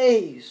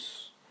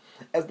place.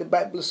 As the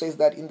Bible says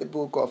that in the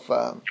book of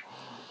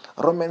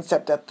Romans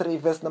chapter 3,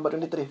 verse number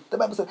 23. The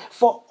Bible says,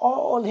 for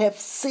all have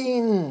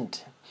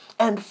sinned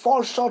and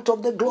fall short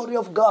of the glory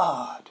of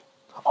God.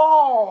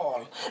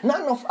 All.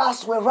 None of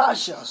us were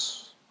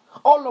righteous.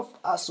 All of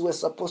us were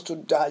supposed to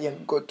die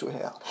and go to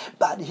hell.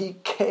 But he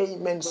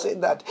came and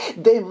said that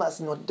they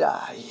must not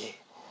die.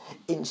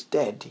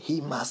 Instead,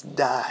 he must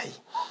die.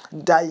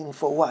 Dying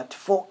for what?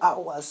 For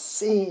our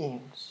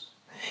sins.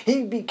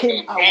 He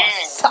became our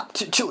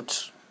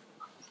substitute.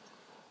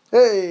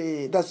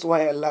 Hey, that's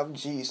why I love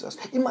Jesus.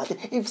 Imagine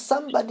if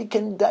somebody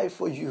can die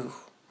for you,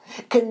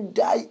 can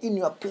die in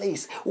your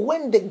place,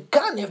 when the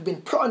gun have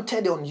been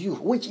planted on you,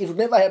 which it will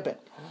never happen.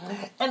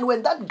 And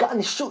when that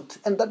gun shoot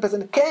and that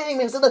person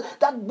came and said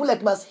that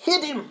bullet must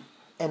hit him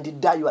and he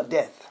die your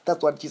death.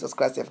 That's what Jesus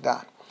Christ have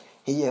done.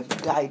 He have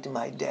died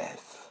my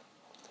death.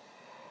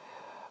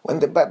 When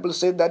the Bible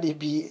said that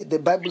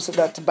the Bible said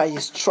that by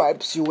his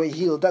stripes you were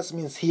healed, that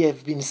means he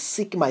have been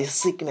sick my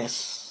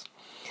sickness.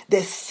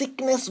 The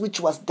sickness which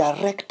was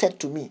directed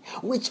to me,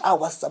 which I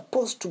was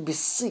supposed to be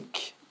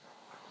sick.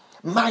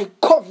 My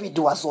COVID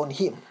was on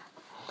him.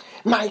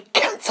 My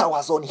cancer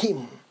was on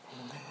him.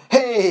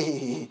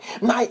 Hey,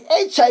 my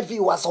HIV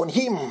was on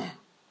him.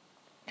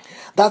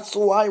 That's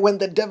why when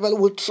the devil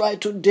will try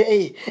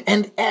today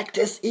and act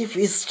as if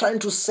he's trying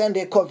to send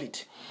a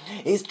COVID,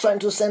 he's trying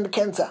to send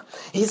cancer,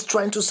 he's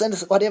trying to send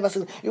whatever,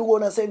 you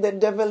want to say, the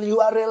devil, you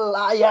are a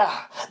liar.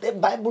 The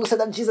Bible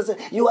said that Jesus said,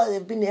 you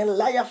have been a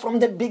liar from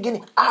the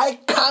beginning. I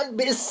can't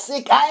be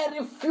sick. I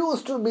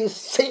refuse to be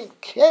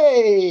sick.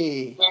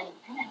 Hey.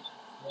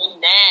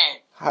 Amen.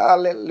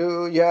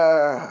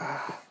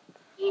 Hallelujah.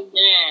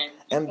 Amen.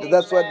 And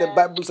that's what the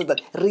Bible says,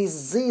 that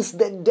resist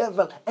the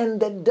devil and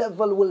the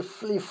devil will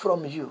flee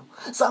from you.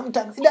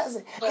 Sometimes it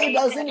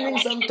doesn't mean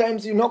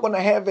sometimes you're not going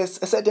to have a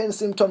certain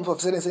symptom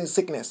of certain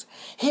sickness.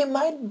 He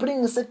might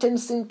bring a certain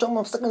symptom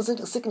of certain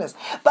sickness,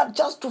 but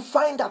just to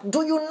find out,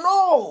 do you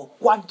know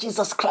what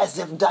Jesus Christ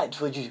have done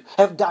for you?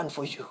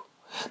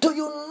 Do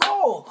you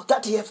know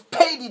that he have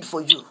paid it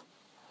for you?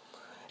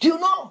 Do you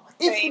know?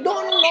 If you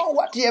don't know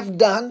what you have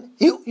done,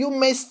 you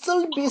may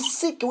still be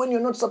sick when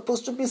you're not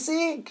supposed to be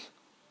sick.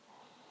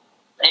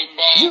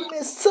 Amen. You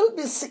may still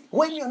be sick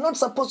when you're not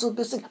supposed to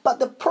be sick. But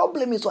the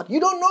problem is what?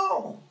 You don't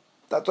know.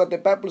 That's what the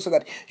Bible says,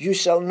 that you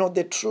shall know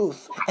the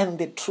truth, and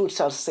the truth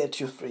shall set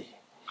you free.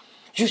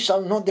 You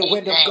shall know the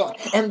word of God,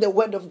 and the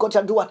word of God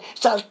shall do what?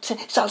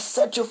 Shall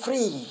set you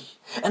free.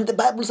 And the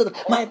Bible says,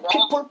 my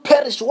people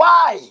perish.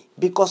 Why?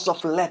 Because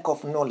of lack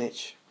of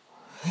knowledge.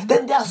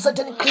 Then there are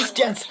certain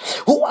Christians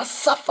who are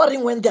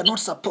suffering when they're not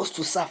supposed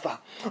to suffer,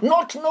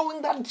 not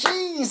knowing that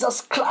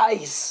Jesus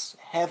Christ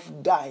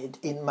have died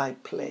in my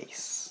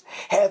place,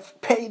 have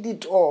paid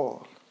it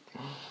all.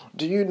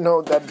 Do you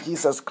know that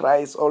Jesus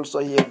Christ also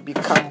he have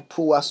become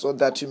poor so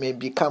that you may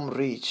become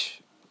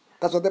rich?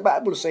 That's what the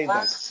Bible says,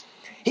 that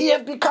he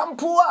have become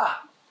poor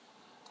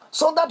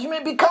so that you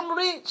may become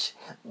rich.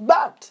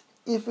 But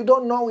if you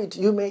don't know it,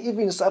 you may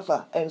even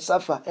suffer and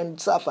suffer and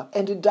suffer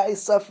and die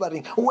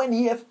suffering when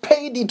he have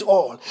paid it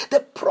all. The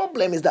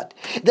problem is not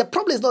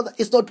that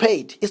it's not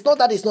paid. It's not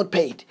that it's not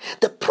paid.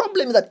 The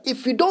problem is that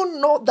if you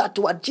don't know that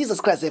what Jesus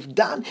Christ have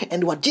done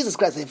and what Jesus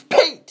Christ have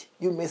paid,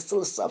 you may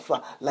still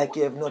suffer like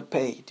you have not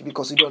paid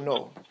because you don't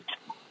know.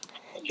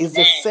 It's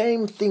the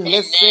same thing.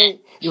 Let's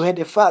say you had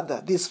a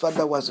father. This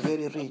father was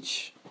very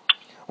rich.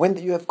 When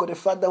you have got a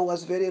father who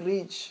was very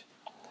rich,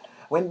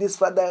 when this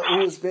father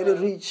who is very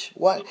rich,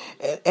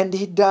 and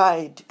he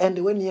died,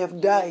 and when he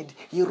have died,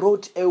 he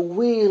wrote a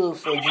will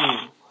for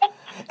you.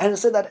 And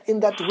said that in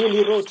that will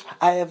he wrote,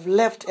 I have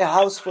left a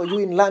house for you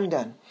in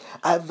London.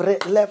 I have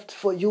left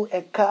for you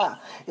a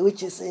car,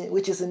 which is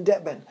in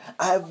Durban.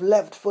 I have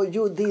left for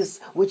you this,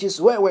 which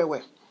is where.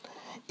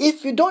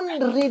 If you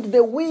don't read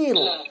the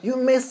will, you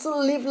may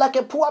still live like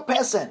a poor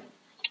person.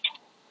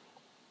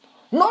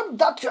 Not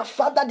that your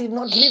father did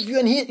not leave you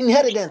an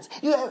inheritance.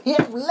 He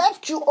have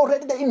left you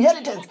already the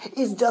inheritance.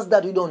 It's just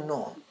that you don't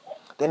know.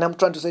 Then I'm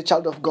trying to say,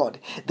 child of God,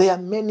 there are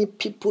many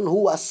people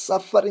who are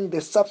suffering the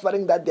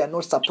suffering that they are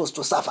not supposed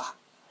to suffer.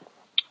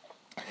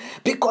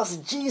 Because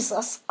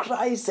Jesus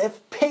Christ has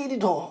paid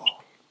it all.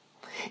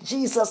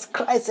 Jesus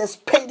Christ has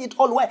paid it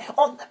all.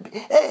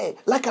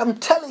 Like I'm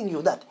telling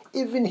you that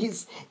even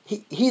his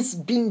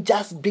being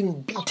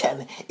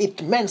beaten,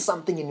 it meant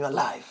something in your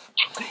life.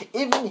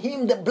 Even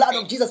him, the blood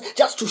of Jesus,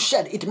 just to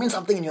shed, it means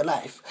something in your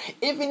life.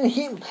 Even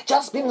him,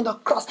 just being on the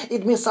cross,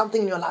 it means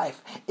something in your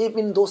life.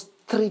 Even those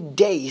 3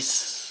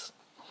 days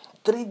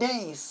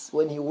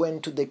when he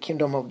went to the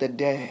kingdom of the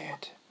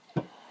dead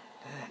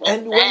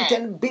and went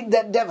and beat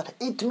the devil,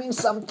 it means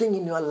something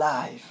in your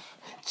life.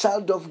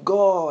 Child of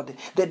God,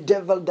 the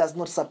devil does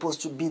not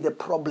supposed to be the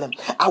problem.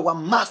 Our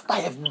master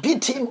have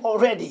beat him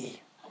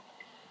already.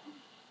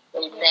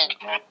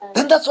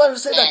 Then that's why we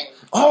say that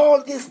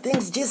all these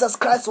things Jesus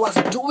Christ was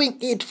doing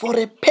it for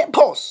a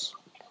purpose.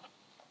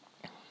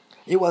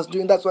 He was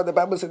doing, that's why the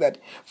Bible said that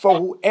for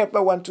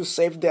whoever wants to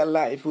save their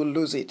life will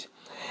lose it.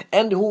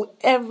 And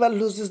whoever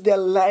loses their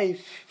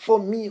life for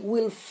me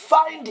will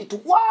find it.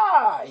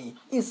 Why?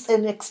 It's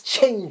an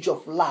exchange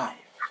of life.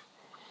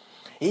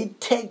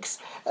 It takes,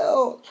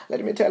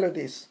 let me tell you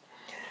this.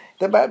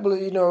 The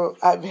Bible,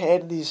 I've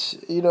heard this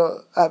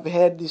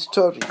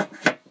story.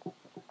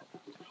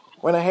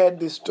 When I heard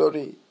this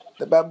story,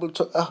 the Bible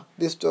told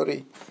this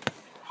story.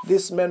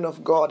 This man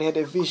of God had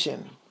a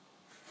vision.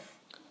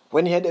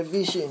 When he had a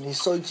vision, he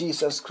saw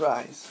Jesus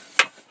Christ.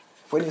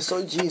 When he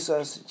saw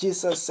Jesus,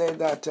 Jesus said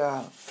that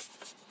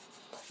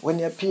When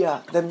you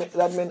appear,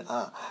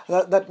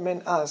 that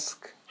man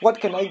ask, what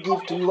can I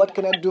give to you? What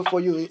can I do for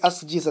you? He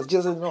asked Jesus.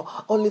 Jesus said, no,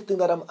 only thing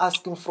that I'm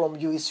asking from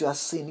you is your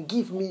sin.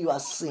 Give me your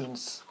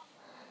sins.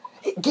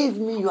 Give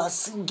me your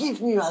sin.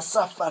 Give me your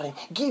suffering.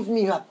 Give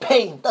me your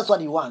pain. That's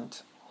what he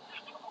wants.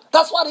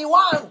 That's what he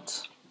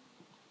wants.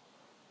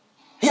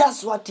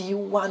 Here's what he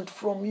wants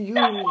from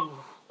you.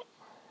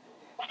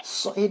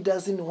 So he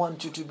doesn't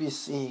want you to be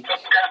sick.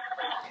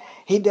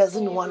 He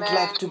doesn't want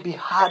life to be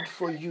hard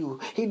for you.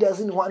 He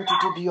doesn't want you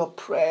to be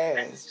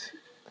oppressed.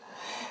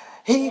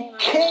 He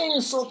came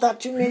so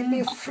that you may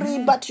be free,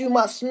 but you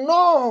must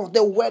know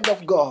the word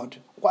of God.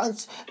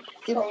 Once,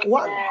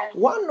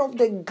 one of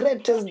the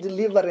greatest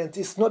deliverance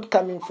is not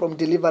coming from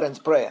deliverance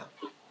prayer.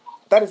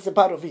 That is a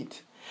part of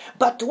it.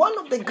 But one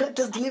of the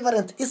greatest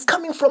deliverance is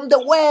coming from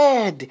the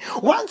word.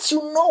 Once you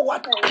know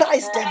what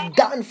Christ has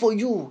done for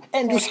you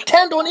and you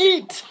stand on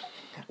it,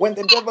 when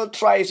the devil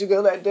tries, you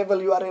go, the devil,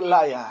 you are a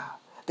liar.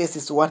 This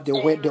is what the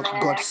word of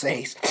God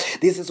says.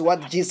 This is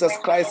what Jesus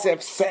Christ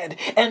has said.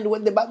 And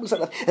when the Bible says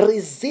that,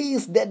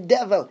 resist the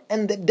devil,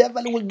 and the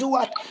devil will do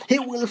what? He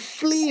will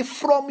flee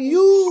from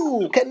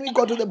you. Can we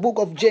go to the book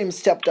of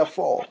James chapter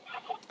 4?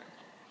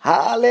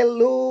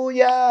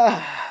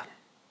 Hallelujah.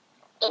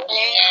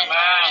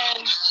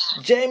 Amen.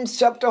 James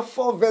chapter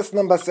 4 verse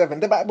number 7.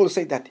 The Bible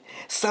says that,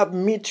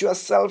 submit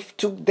yourself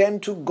to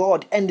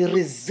God and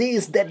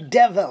resist the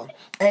devil,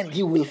 and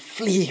he will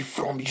flee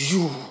from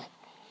you.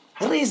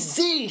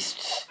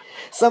 Resist.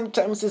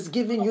 Sometimes it's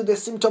giving you the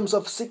symptoms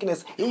of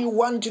sickness. He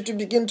wants you to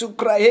begin to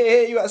cry,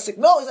 hey, you are sick.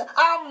 No, he said,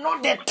 I'm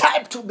not the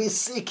type to be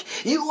sick.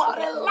 You are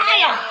a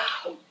liar.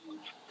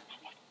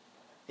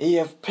 He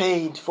has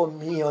paid for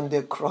me on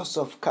the cross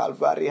of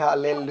Calvary.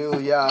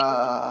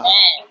 Hallelujah.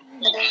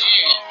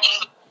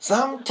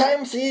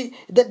 Sometimes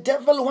the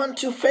devil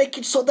wants to fake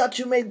it so that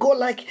you may go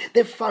like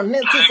the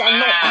finances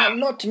are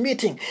not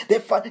meeting.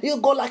 You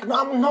go like, no,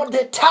 I'm not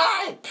the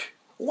type.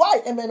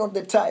 Why am I not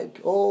the type?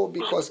 Oh,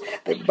 because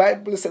the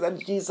Bible said that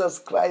Jesus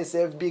Christ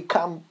has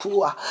become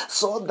poor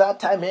so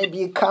that I may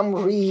become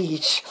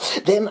rich.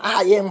 Then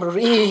I am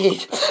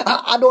rich.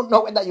 I don't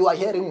know whether you are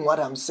hearing what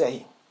I'm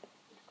saying.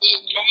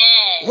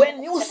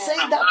 When you say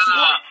that,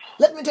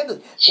 let me tell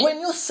you, when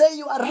you say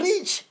you are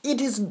rich, it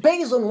is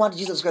based on what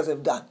Jesus Christ has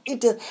done.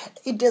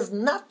 It has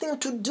nothing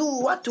to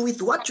do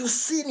with what you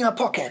see in your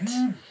pocket.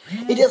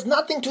 It has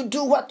nothing to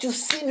do what you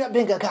see in your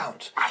bank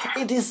account.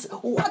 It is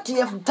what you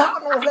have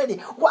done already.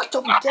 What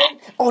you have done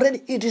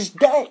already, it is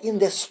there in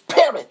the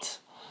spirit.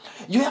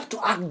 You have to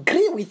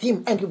agree with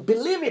him and you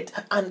believe it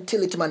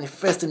until it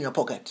manifests in your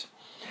pocket.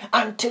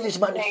 Until it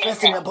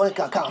manifests in your bank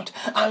account,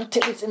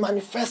 until it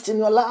manifests in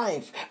your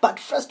life. But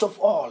first of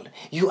all,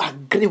 you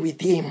agree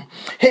with him.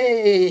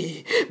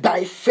 Hey,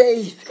 by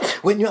faith.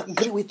 When you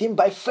agree with him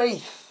by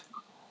faith,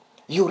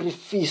 you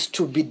refuse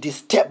to be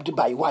disturbed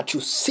by what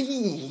you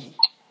see.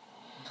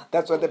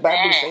 That's what the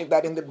Bible says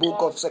that in the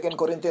book of 2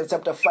 Corinthians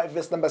chapter 5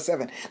 verse number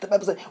 7. The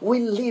Bible says, we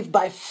live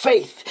by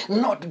faith,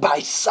 not by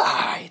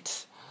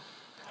sight.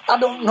 I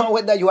don't know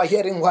whether you are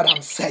hearing what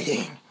I'm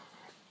saying.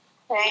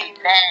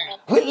 Amen.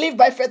 We live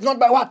by faith, not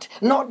by what?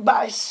 Not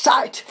by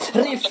sight.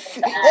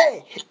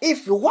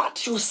 If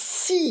what you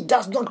see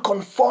does not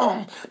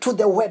conform to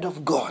the word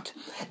of God,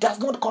 does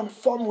not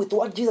conform with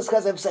what Jesus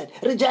Christ has said,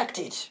 reject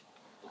it.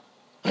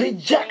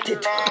 Reject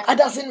it. I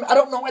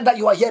don't know whether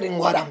you are hearing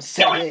what I'm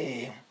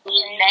saying.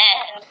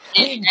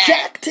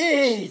 Reject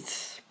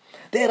it.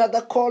 They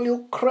rather call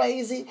you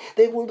crazy.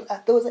 They will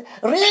say,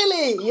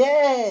 really?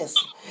 Yes.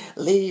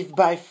 Live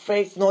by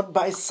faith, not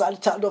by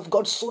sight, child of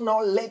God. Sooner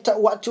or later,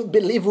 what you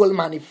believe will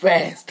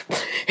manifest.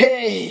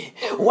 Hey,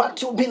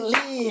 what you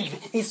believe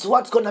is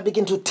what's going to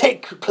begin to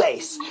take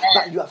place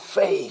by your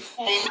faith.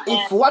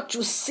 If what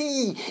you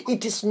see,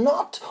 it is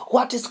not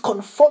what is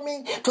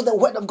conforming to the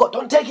word of God,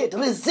 don't take it.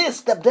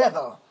 Resist the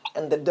devil.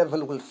 And the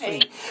devil will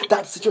flee.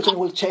 That situation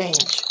will change.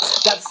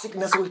 That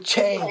sickness will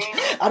change.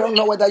 I don't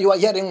know whether you are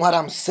hearing what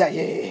I'm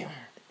saying.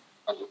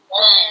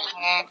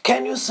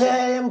 Can you say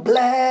I am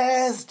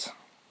blessed?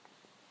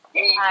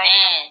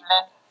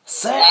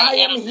 Say I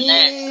am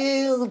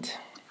healed.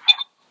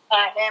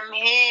 I am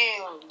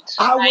healed.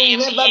 I will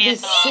never be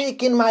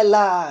sick in my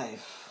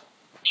life.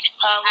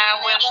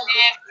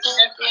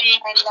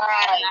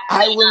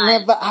 I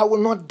will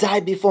not die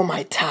before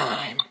my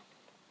time.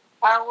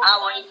 I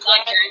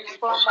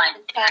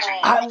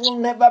will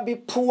never be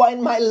poor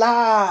in my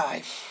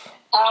life.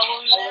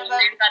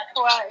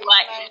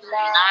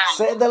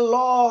 Say the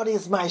Lord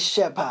is my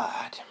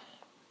shepherd.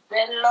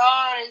 The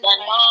Lord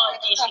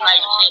is my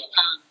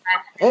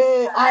shepherd.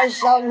 Hey, I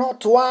shall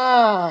not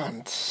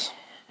want.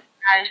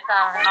 I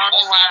shall not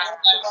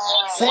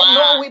want. Say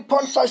no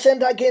weapon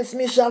fashioned against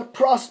me shall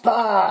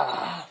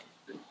prosper.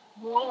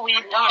 No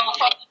weapon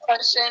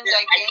fashioned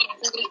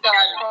against me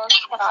shall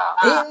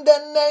prosper. In the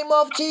name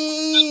of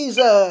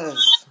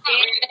Jesus.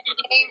 In the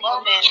name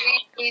of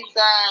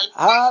Jesus.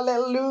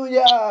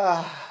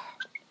 Hallelujah.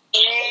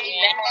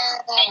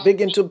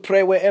 Begin to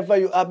pray wherever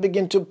you are.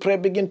 Begin to pray,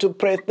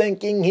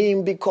 thanking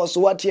Him because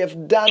what you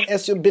have done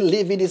as you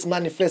believe it is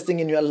manifesting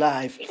in your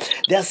life.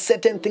 There are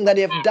certain things that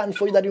He have done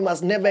for you that you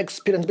must never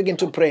experience. Begin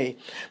to pray.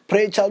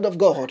 Pray, child of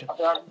God.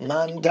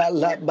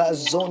 Mandala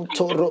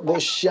bazonto robo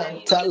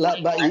shanta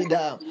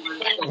labaida.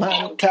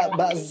 Manta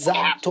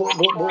bazanto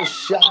robo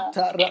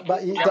shanta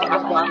rabaida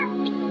raba.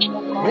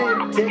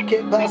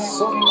 Menteke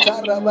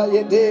basonta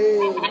rabayede.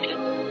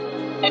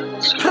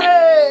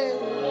 Pray.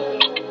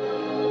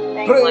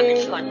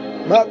 Pray.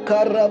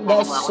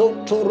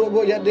 Makarabasonto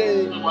robo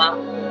yade.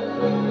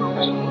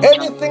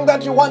 Anything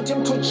that you want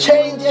Him to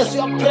change as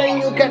you are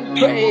praying, you can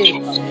pray.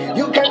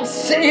 You can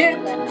say it.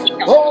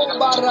 Oh,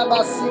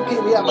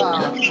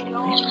 Barabasikiriaba.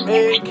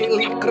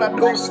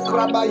 Ekelikrados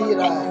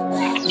krabayira.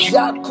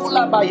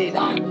 Yakula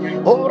bayida.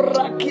 Oh,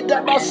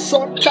 Rakida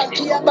basonta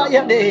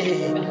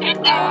kiabayade.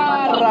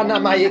 Arana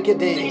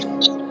mayekede.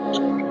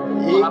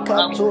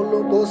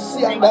 Ikatolo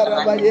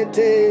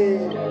bosiandarabayete.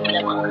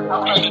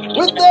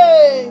 We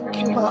thank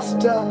you,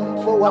 Master,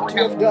 for what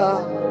you have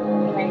done.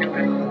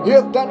 You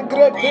have done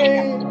great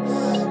things.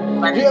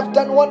 You have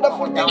done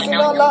wonderful things in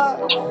our life.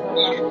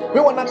 We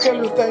want to tell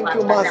you thank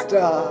you,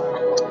 Master,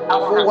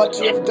 for what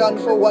you have done,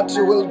 for what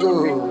you will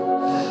do.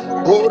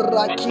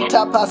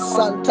 Orakita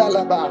pasanta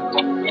laba.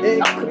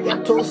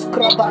 Ekriatos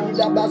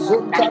krabanda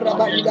bazonta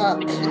rabaida.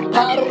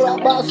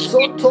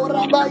 Parabasoto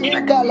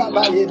rabayika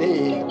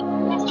labayede.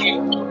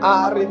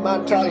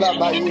 Arimata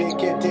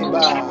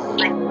labayeketeba.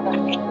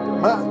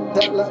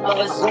 Mandala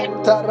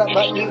bazonta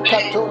rabayika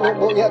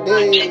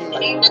toloboyade.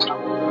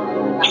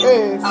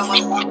 Yes.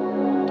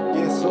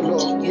 Yes, O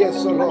Lord.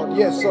 Yes, O Lord.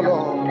 Yes, O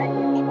Lord.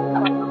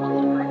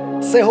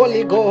 Say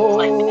Holy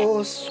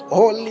Ghost,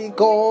 Holy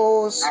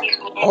Ghost,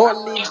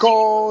 Holy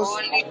Ghost,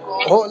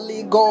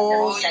 Holy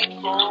Ghost,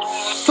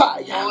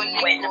 fire,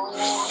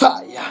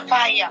 fire,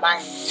 fire,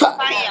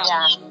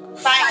 fire,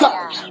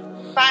 fire.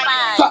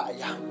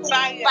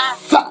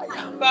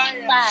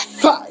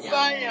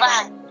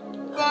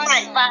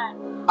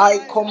 I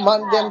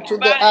command them to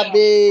the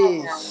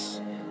abyss.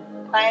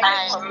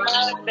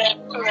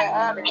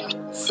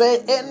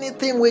 Say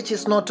anything which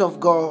is not of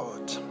God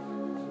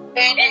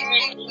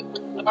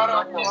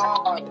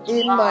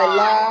in my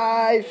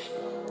life,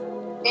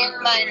 in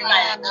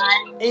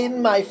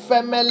my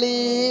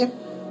family,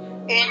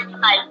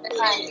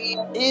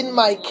 in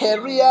my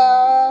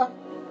career,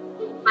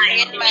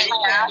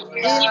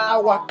 in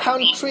our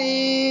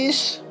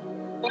countries,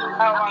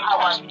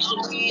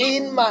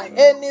 in my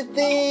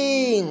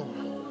anything.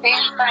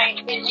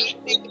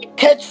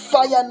 Catch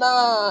fire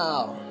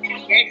now.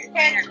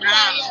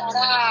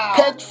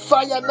 Catch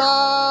fire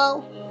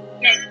now.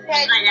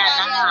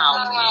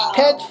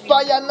 Catch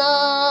fire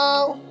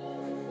now.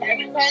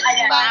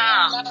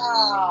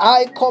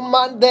 I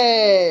command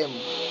them.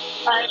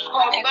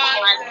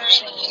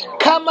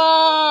 Come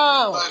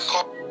out.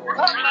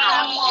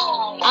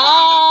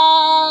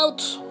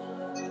 Out.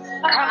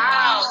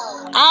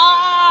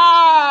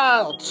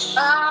 Out.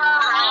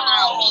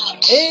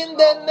 In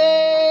the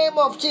name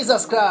of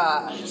Jesus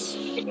Christ.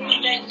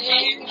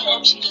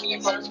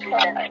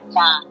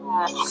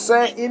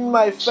 Say, in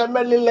my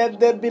family, let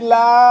there be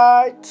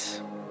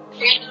light.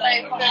 In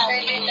my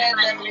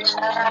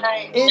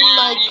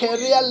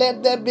career,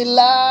 let there be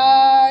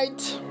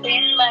light.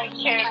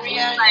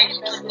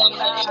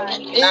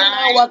 In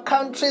our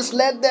countries,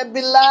 let there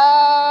be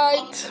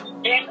light.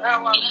 In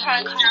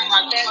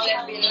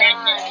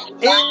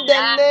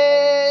the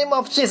name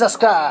of Jesus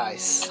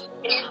Christ.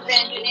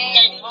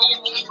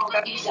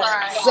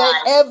 Say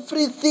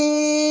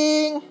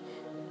everything,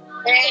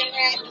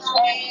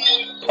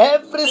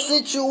 every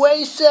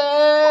situation,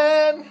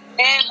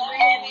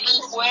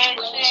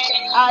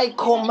 I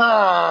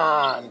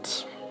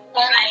command.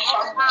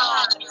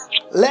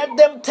 Let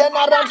them turn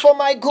around for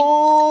my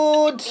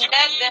good.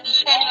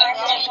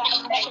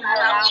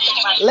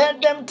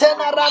 Let them turn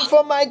around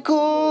for my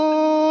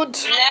good.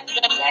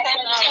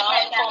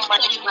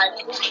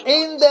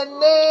 In the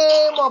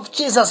name of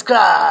Jesus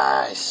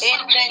Christ.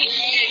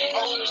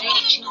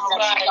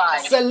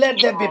 So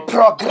let there be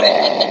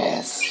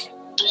progress.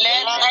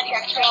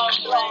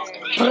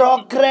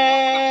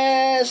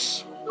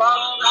 Progress.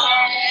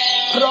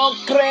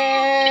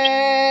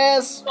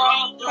 Progress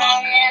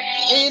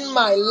in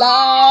my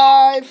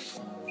life,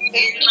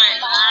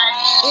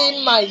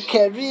 in my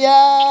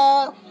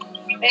career,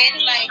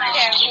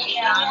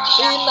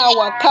 in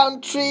our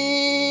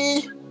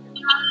country,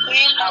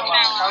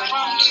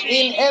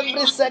 in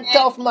every sector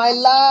of my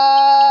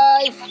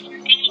life.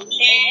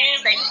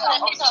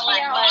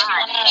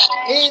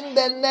 In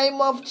the name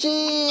of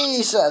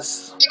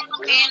Jesus.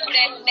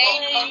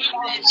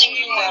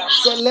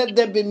 So let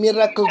there be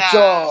miracle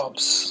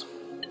jobs.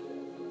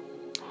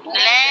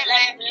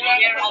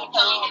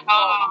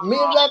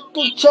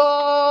 Miracle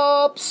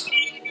jobs.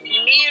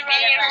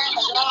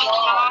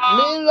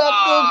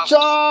 Miracle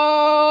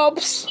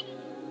jobs.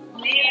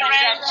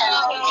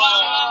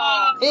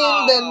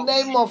 In the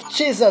name of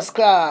Jesus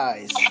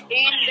Christ.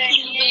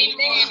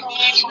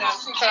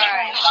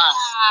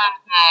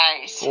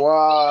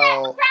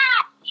 Wow.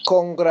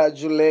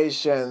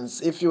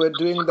 Congratulations. If you were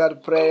doing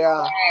that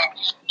prayer,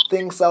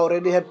 things are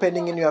already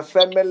happening in your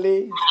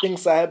family.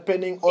 Things are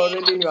happening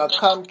already in your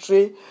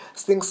country.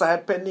 Things are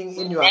happening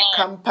in your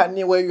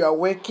company where you are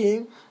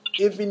working.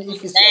 Even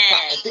if it's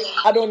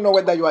I don't know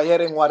whether you are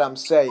hearing what I'm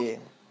saying.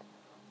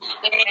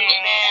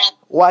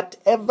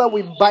 Whatever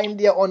we bind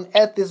here on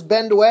earth is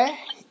bound where?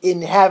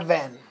 In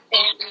heaven.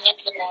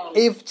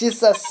 If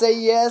Jesus say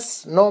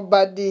yes,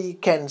 nobody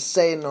can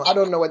say no. I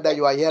don't know whether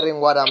you are hearing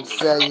what I'm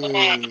saying.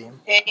 Amen.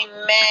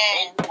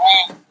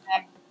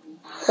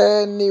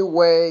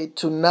 Anyway,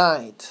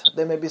 tonight,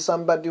 there may be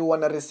somebody who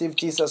want to receive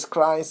Jesus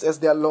Christ as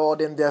their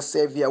Lord and their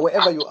Savior.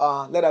 Wherever you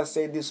are, let us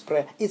say this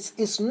prayer.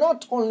 It's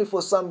not only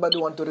for somebody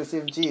who want to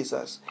receive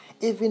Jesus.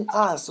 Even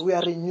us, we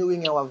are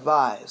renewing our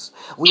vows.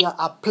 We are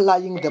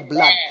applying the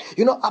blood.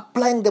 You know,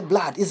 applying the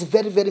blood is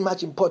very, very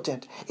much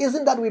important.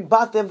 Isn't that we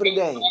bath every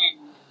day?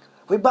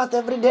 We bath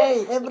every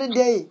day. Every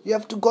day. You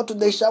have to go to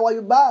the shower,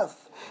 you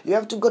bath. You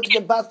have to go to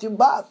the bath, you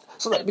bath.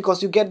 So that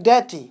because you get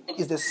dirty,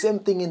 it's the same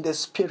thing in the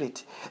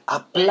spirit.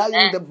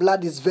 Applying the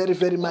blood is very,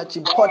 very much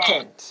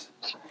important.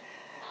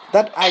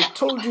 That I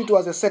told you it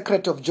was a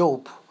secret of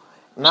Job.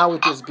 Now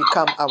it has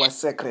become our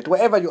secret.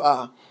 Wherever you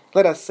are,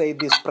 let us say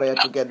this prayer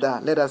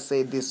together. Let us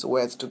say these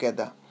words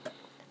together.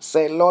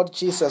 Say, Lord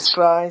Jesus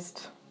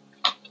Christ.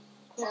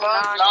 Lord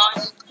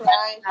Jesus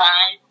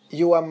Christ.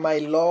 You are my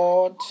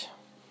Lord.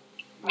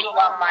 You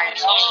are my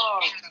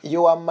Lord.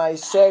 You are my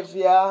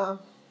Savior.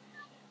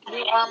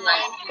 You are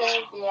my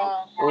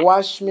Savior.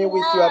 Wash me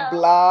with your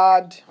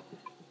blood.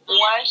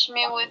 Wash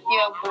me with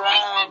your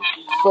blood.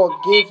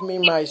 Forgive me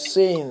my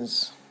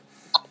sins.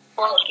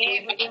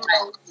 Forgive me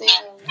my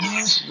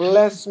sins.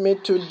 Bless me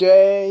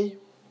today.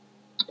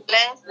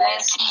 Bless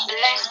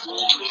me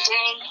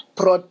today.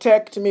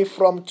 Protect me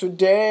from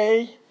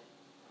today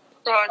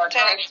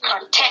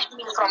Protect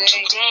me from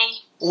today.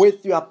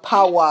 with your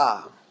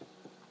power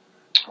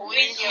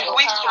With your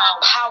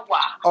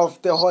power.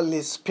 of the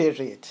Holy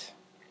Spirit.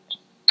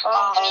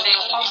 Of the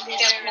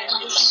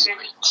Holy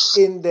Spirit.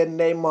 In the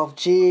name of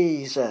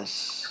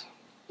Jesus.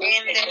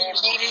 In the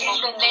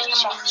name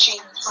of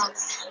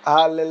Jesus.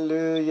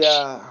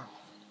 Hallelujah.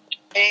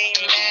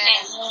 Amen.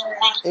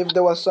 If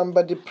there was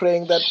somebody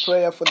praying that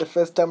prayer for the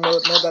first time, know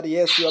that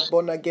yes, you are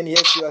born again,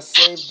 yes, you are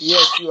saved,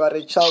 yes, you are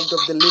a child of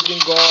the living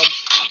God.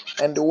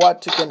 And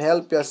what you can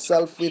help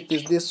yourself with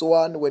is this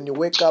one. When you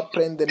wake up,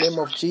 pray in the name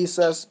of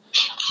Jesus.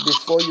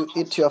 Before you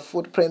eat your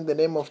food, pray in the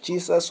name of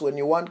Jesus. When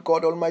you want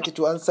God Almighty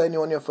to answer any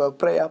one of your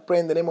prayer, pray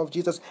in the name of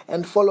Jesus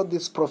and follow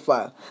this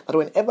profile. That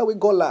whenever we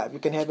go live, you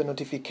can have a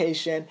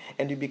notification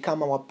and you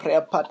become our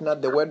prayer partner,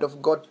 the Word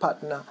of God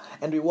partner,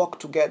 and we walk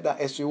together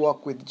as we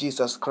walk with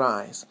Jesus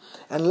Christ.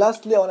 And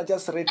lastly, I want to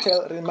just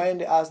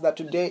remind us that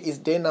today is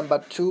day number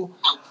 2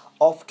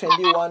 of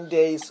 21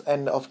 days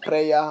and of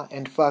prayer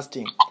and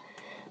fasting.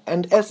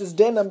 And as it's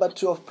day number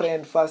 2 of prayer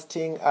and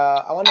fasting,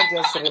 I want to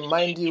just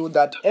remind you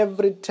that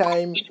every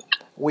time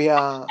we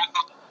are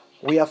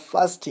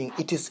fasting,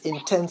 it is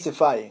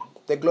intensifying.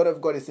 The glory of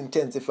God is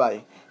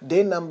intensifying.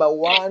 Day number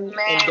 1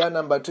 and day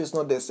number 2 is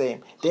not the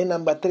same. Day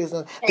number 3 is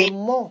not.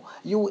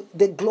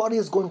 The glory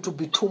is going to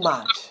be too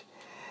much.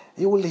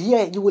 You will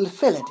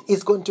feel it.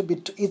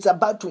 It's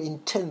about to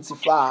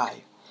intensify.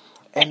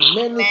 And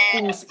many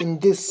things in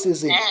this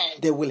season,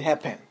 they will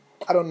happen.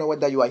 I don't know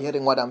whether you are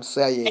hearing what I'm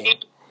saying.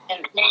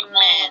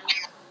 Amen.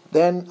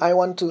 Then I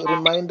want to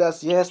remind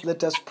us, yes,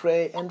 let us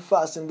pray and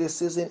fast in this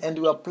season, and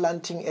you are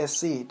planting a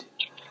seed.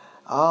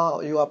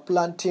 You are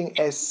planting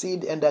a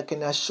seed, and I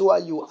can assure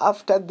you,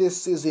 after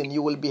this season,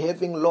 you will be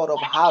having a lot of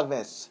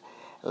harvest.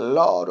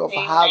 Lord of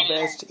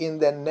harvest in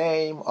the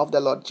name of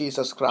the Lord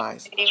Jesus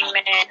Christ.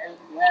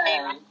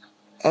 Amen.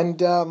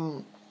 And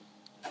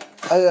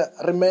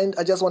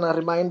I just want to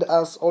remind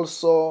us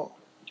also,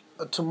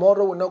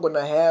 tomorrow we're not going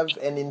to have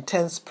an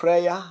intense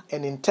prayer.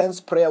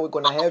 We're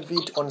going to have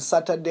it on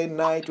Saturday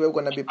night. We're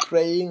going to be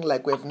praying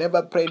like we've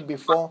never prayed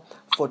before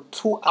for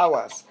 2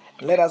 hours.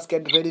 Let us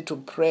get ready to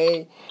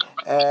pray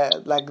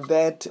like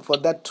that for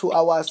that 2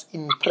 hours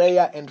in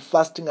prayer and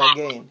fasting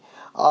again.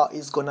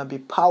 It's going to be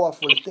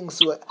powerful. Things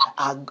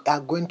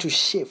are going to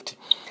shift.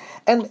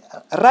 And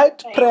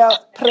write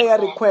prayer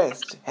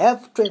requests.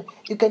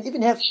 You can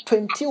even have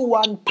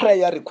 21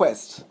 prayer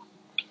requests.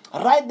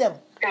 Write them.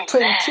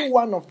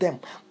 21 of them.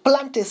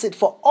 Plant a seed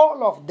for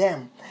all of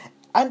them.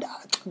 And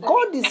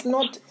God is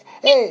not,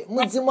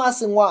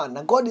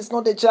 God is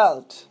not a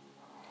child.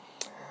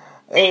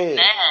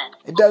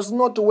 It does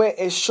not wear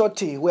a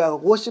shorty. We are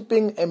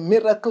worshiping a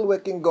miracle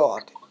working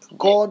God.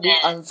 God who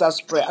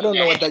answers prayer. I don't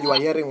know whether you are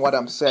hearing what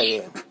I'm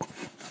saying.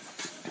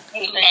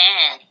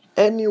 Amen.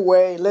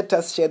 Anyway, let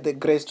us share the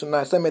grace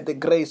tonight. Say, may the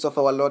grace of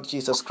our Lord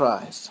Jesus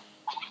Christ,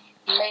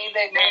 May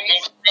the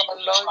grace of our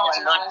Lord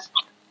Jesus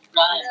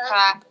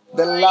Christ,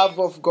 the love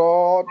of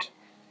God,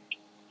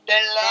 the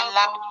love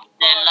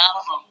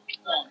of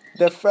God,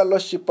 the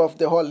fellowship of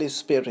the Holy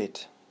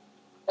Spirit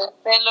the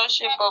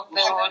fellowship of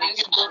the Holy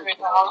Spirit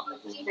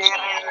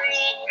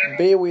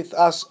be with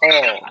us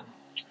all.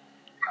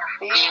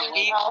 be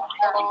with us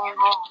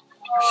all.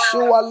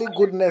 Surely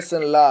goodness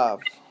and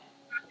love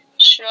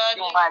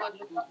surely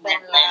goodness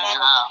and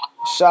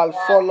mercy shall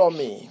follow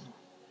me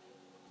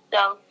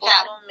shall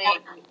follow me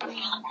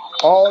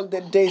all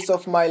the days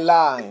of my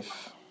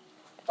life,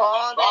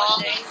 all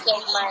the days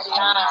of my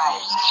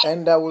life,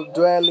 and I will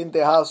dwell in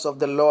the house of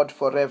the Lord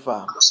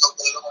forever. and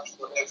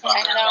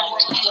I will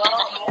dwell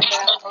in the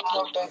house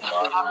of the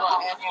Lord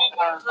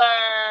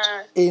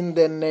forever. In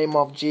the name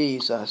of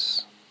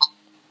Jesus.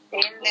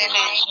 In the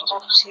name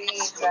of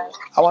Jesus.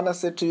 I want to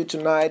say to you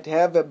tonight,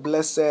 have a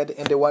blessed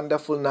and a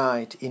wonderful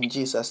night in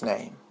Jesus'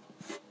 name.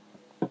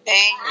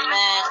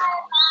 Amen.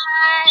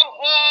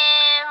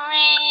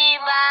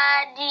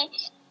 Everybody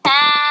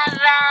have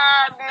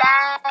a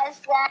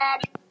blessed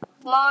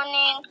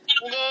morning,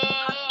 day,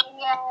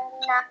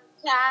 and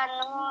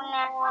afternoon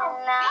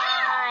and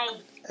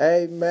night.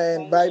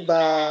 Amen.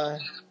 Bye-bye.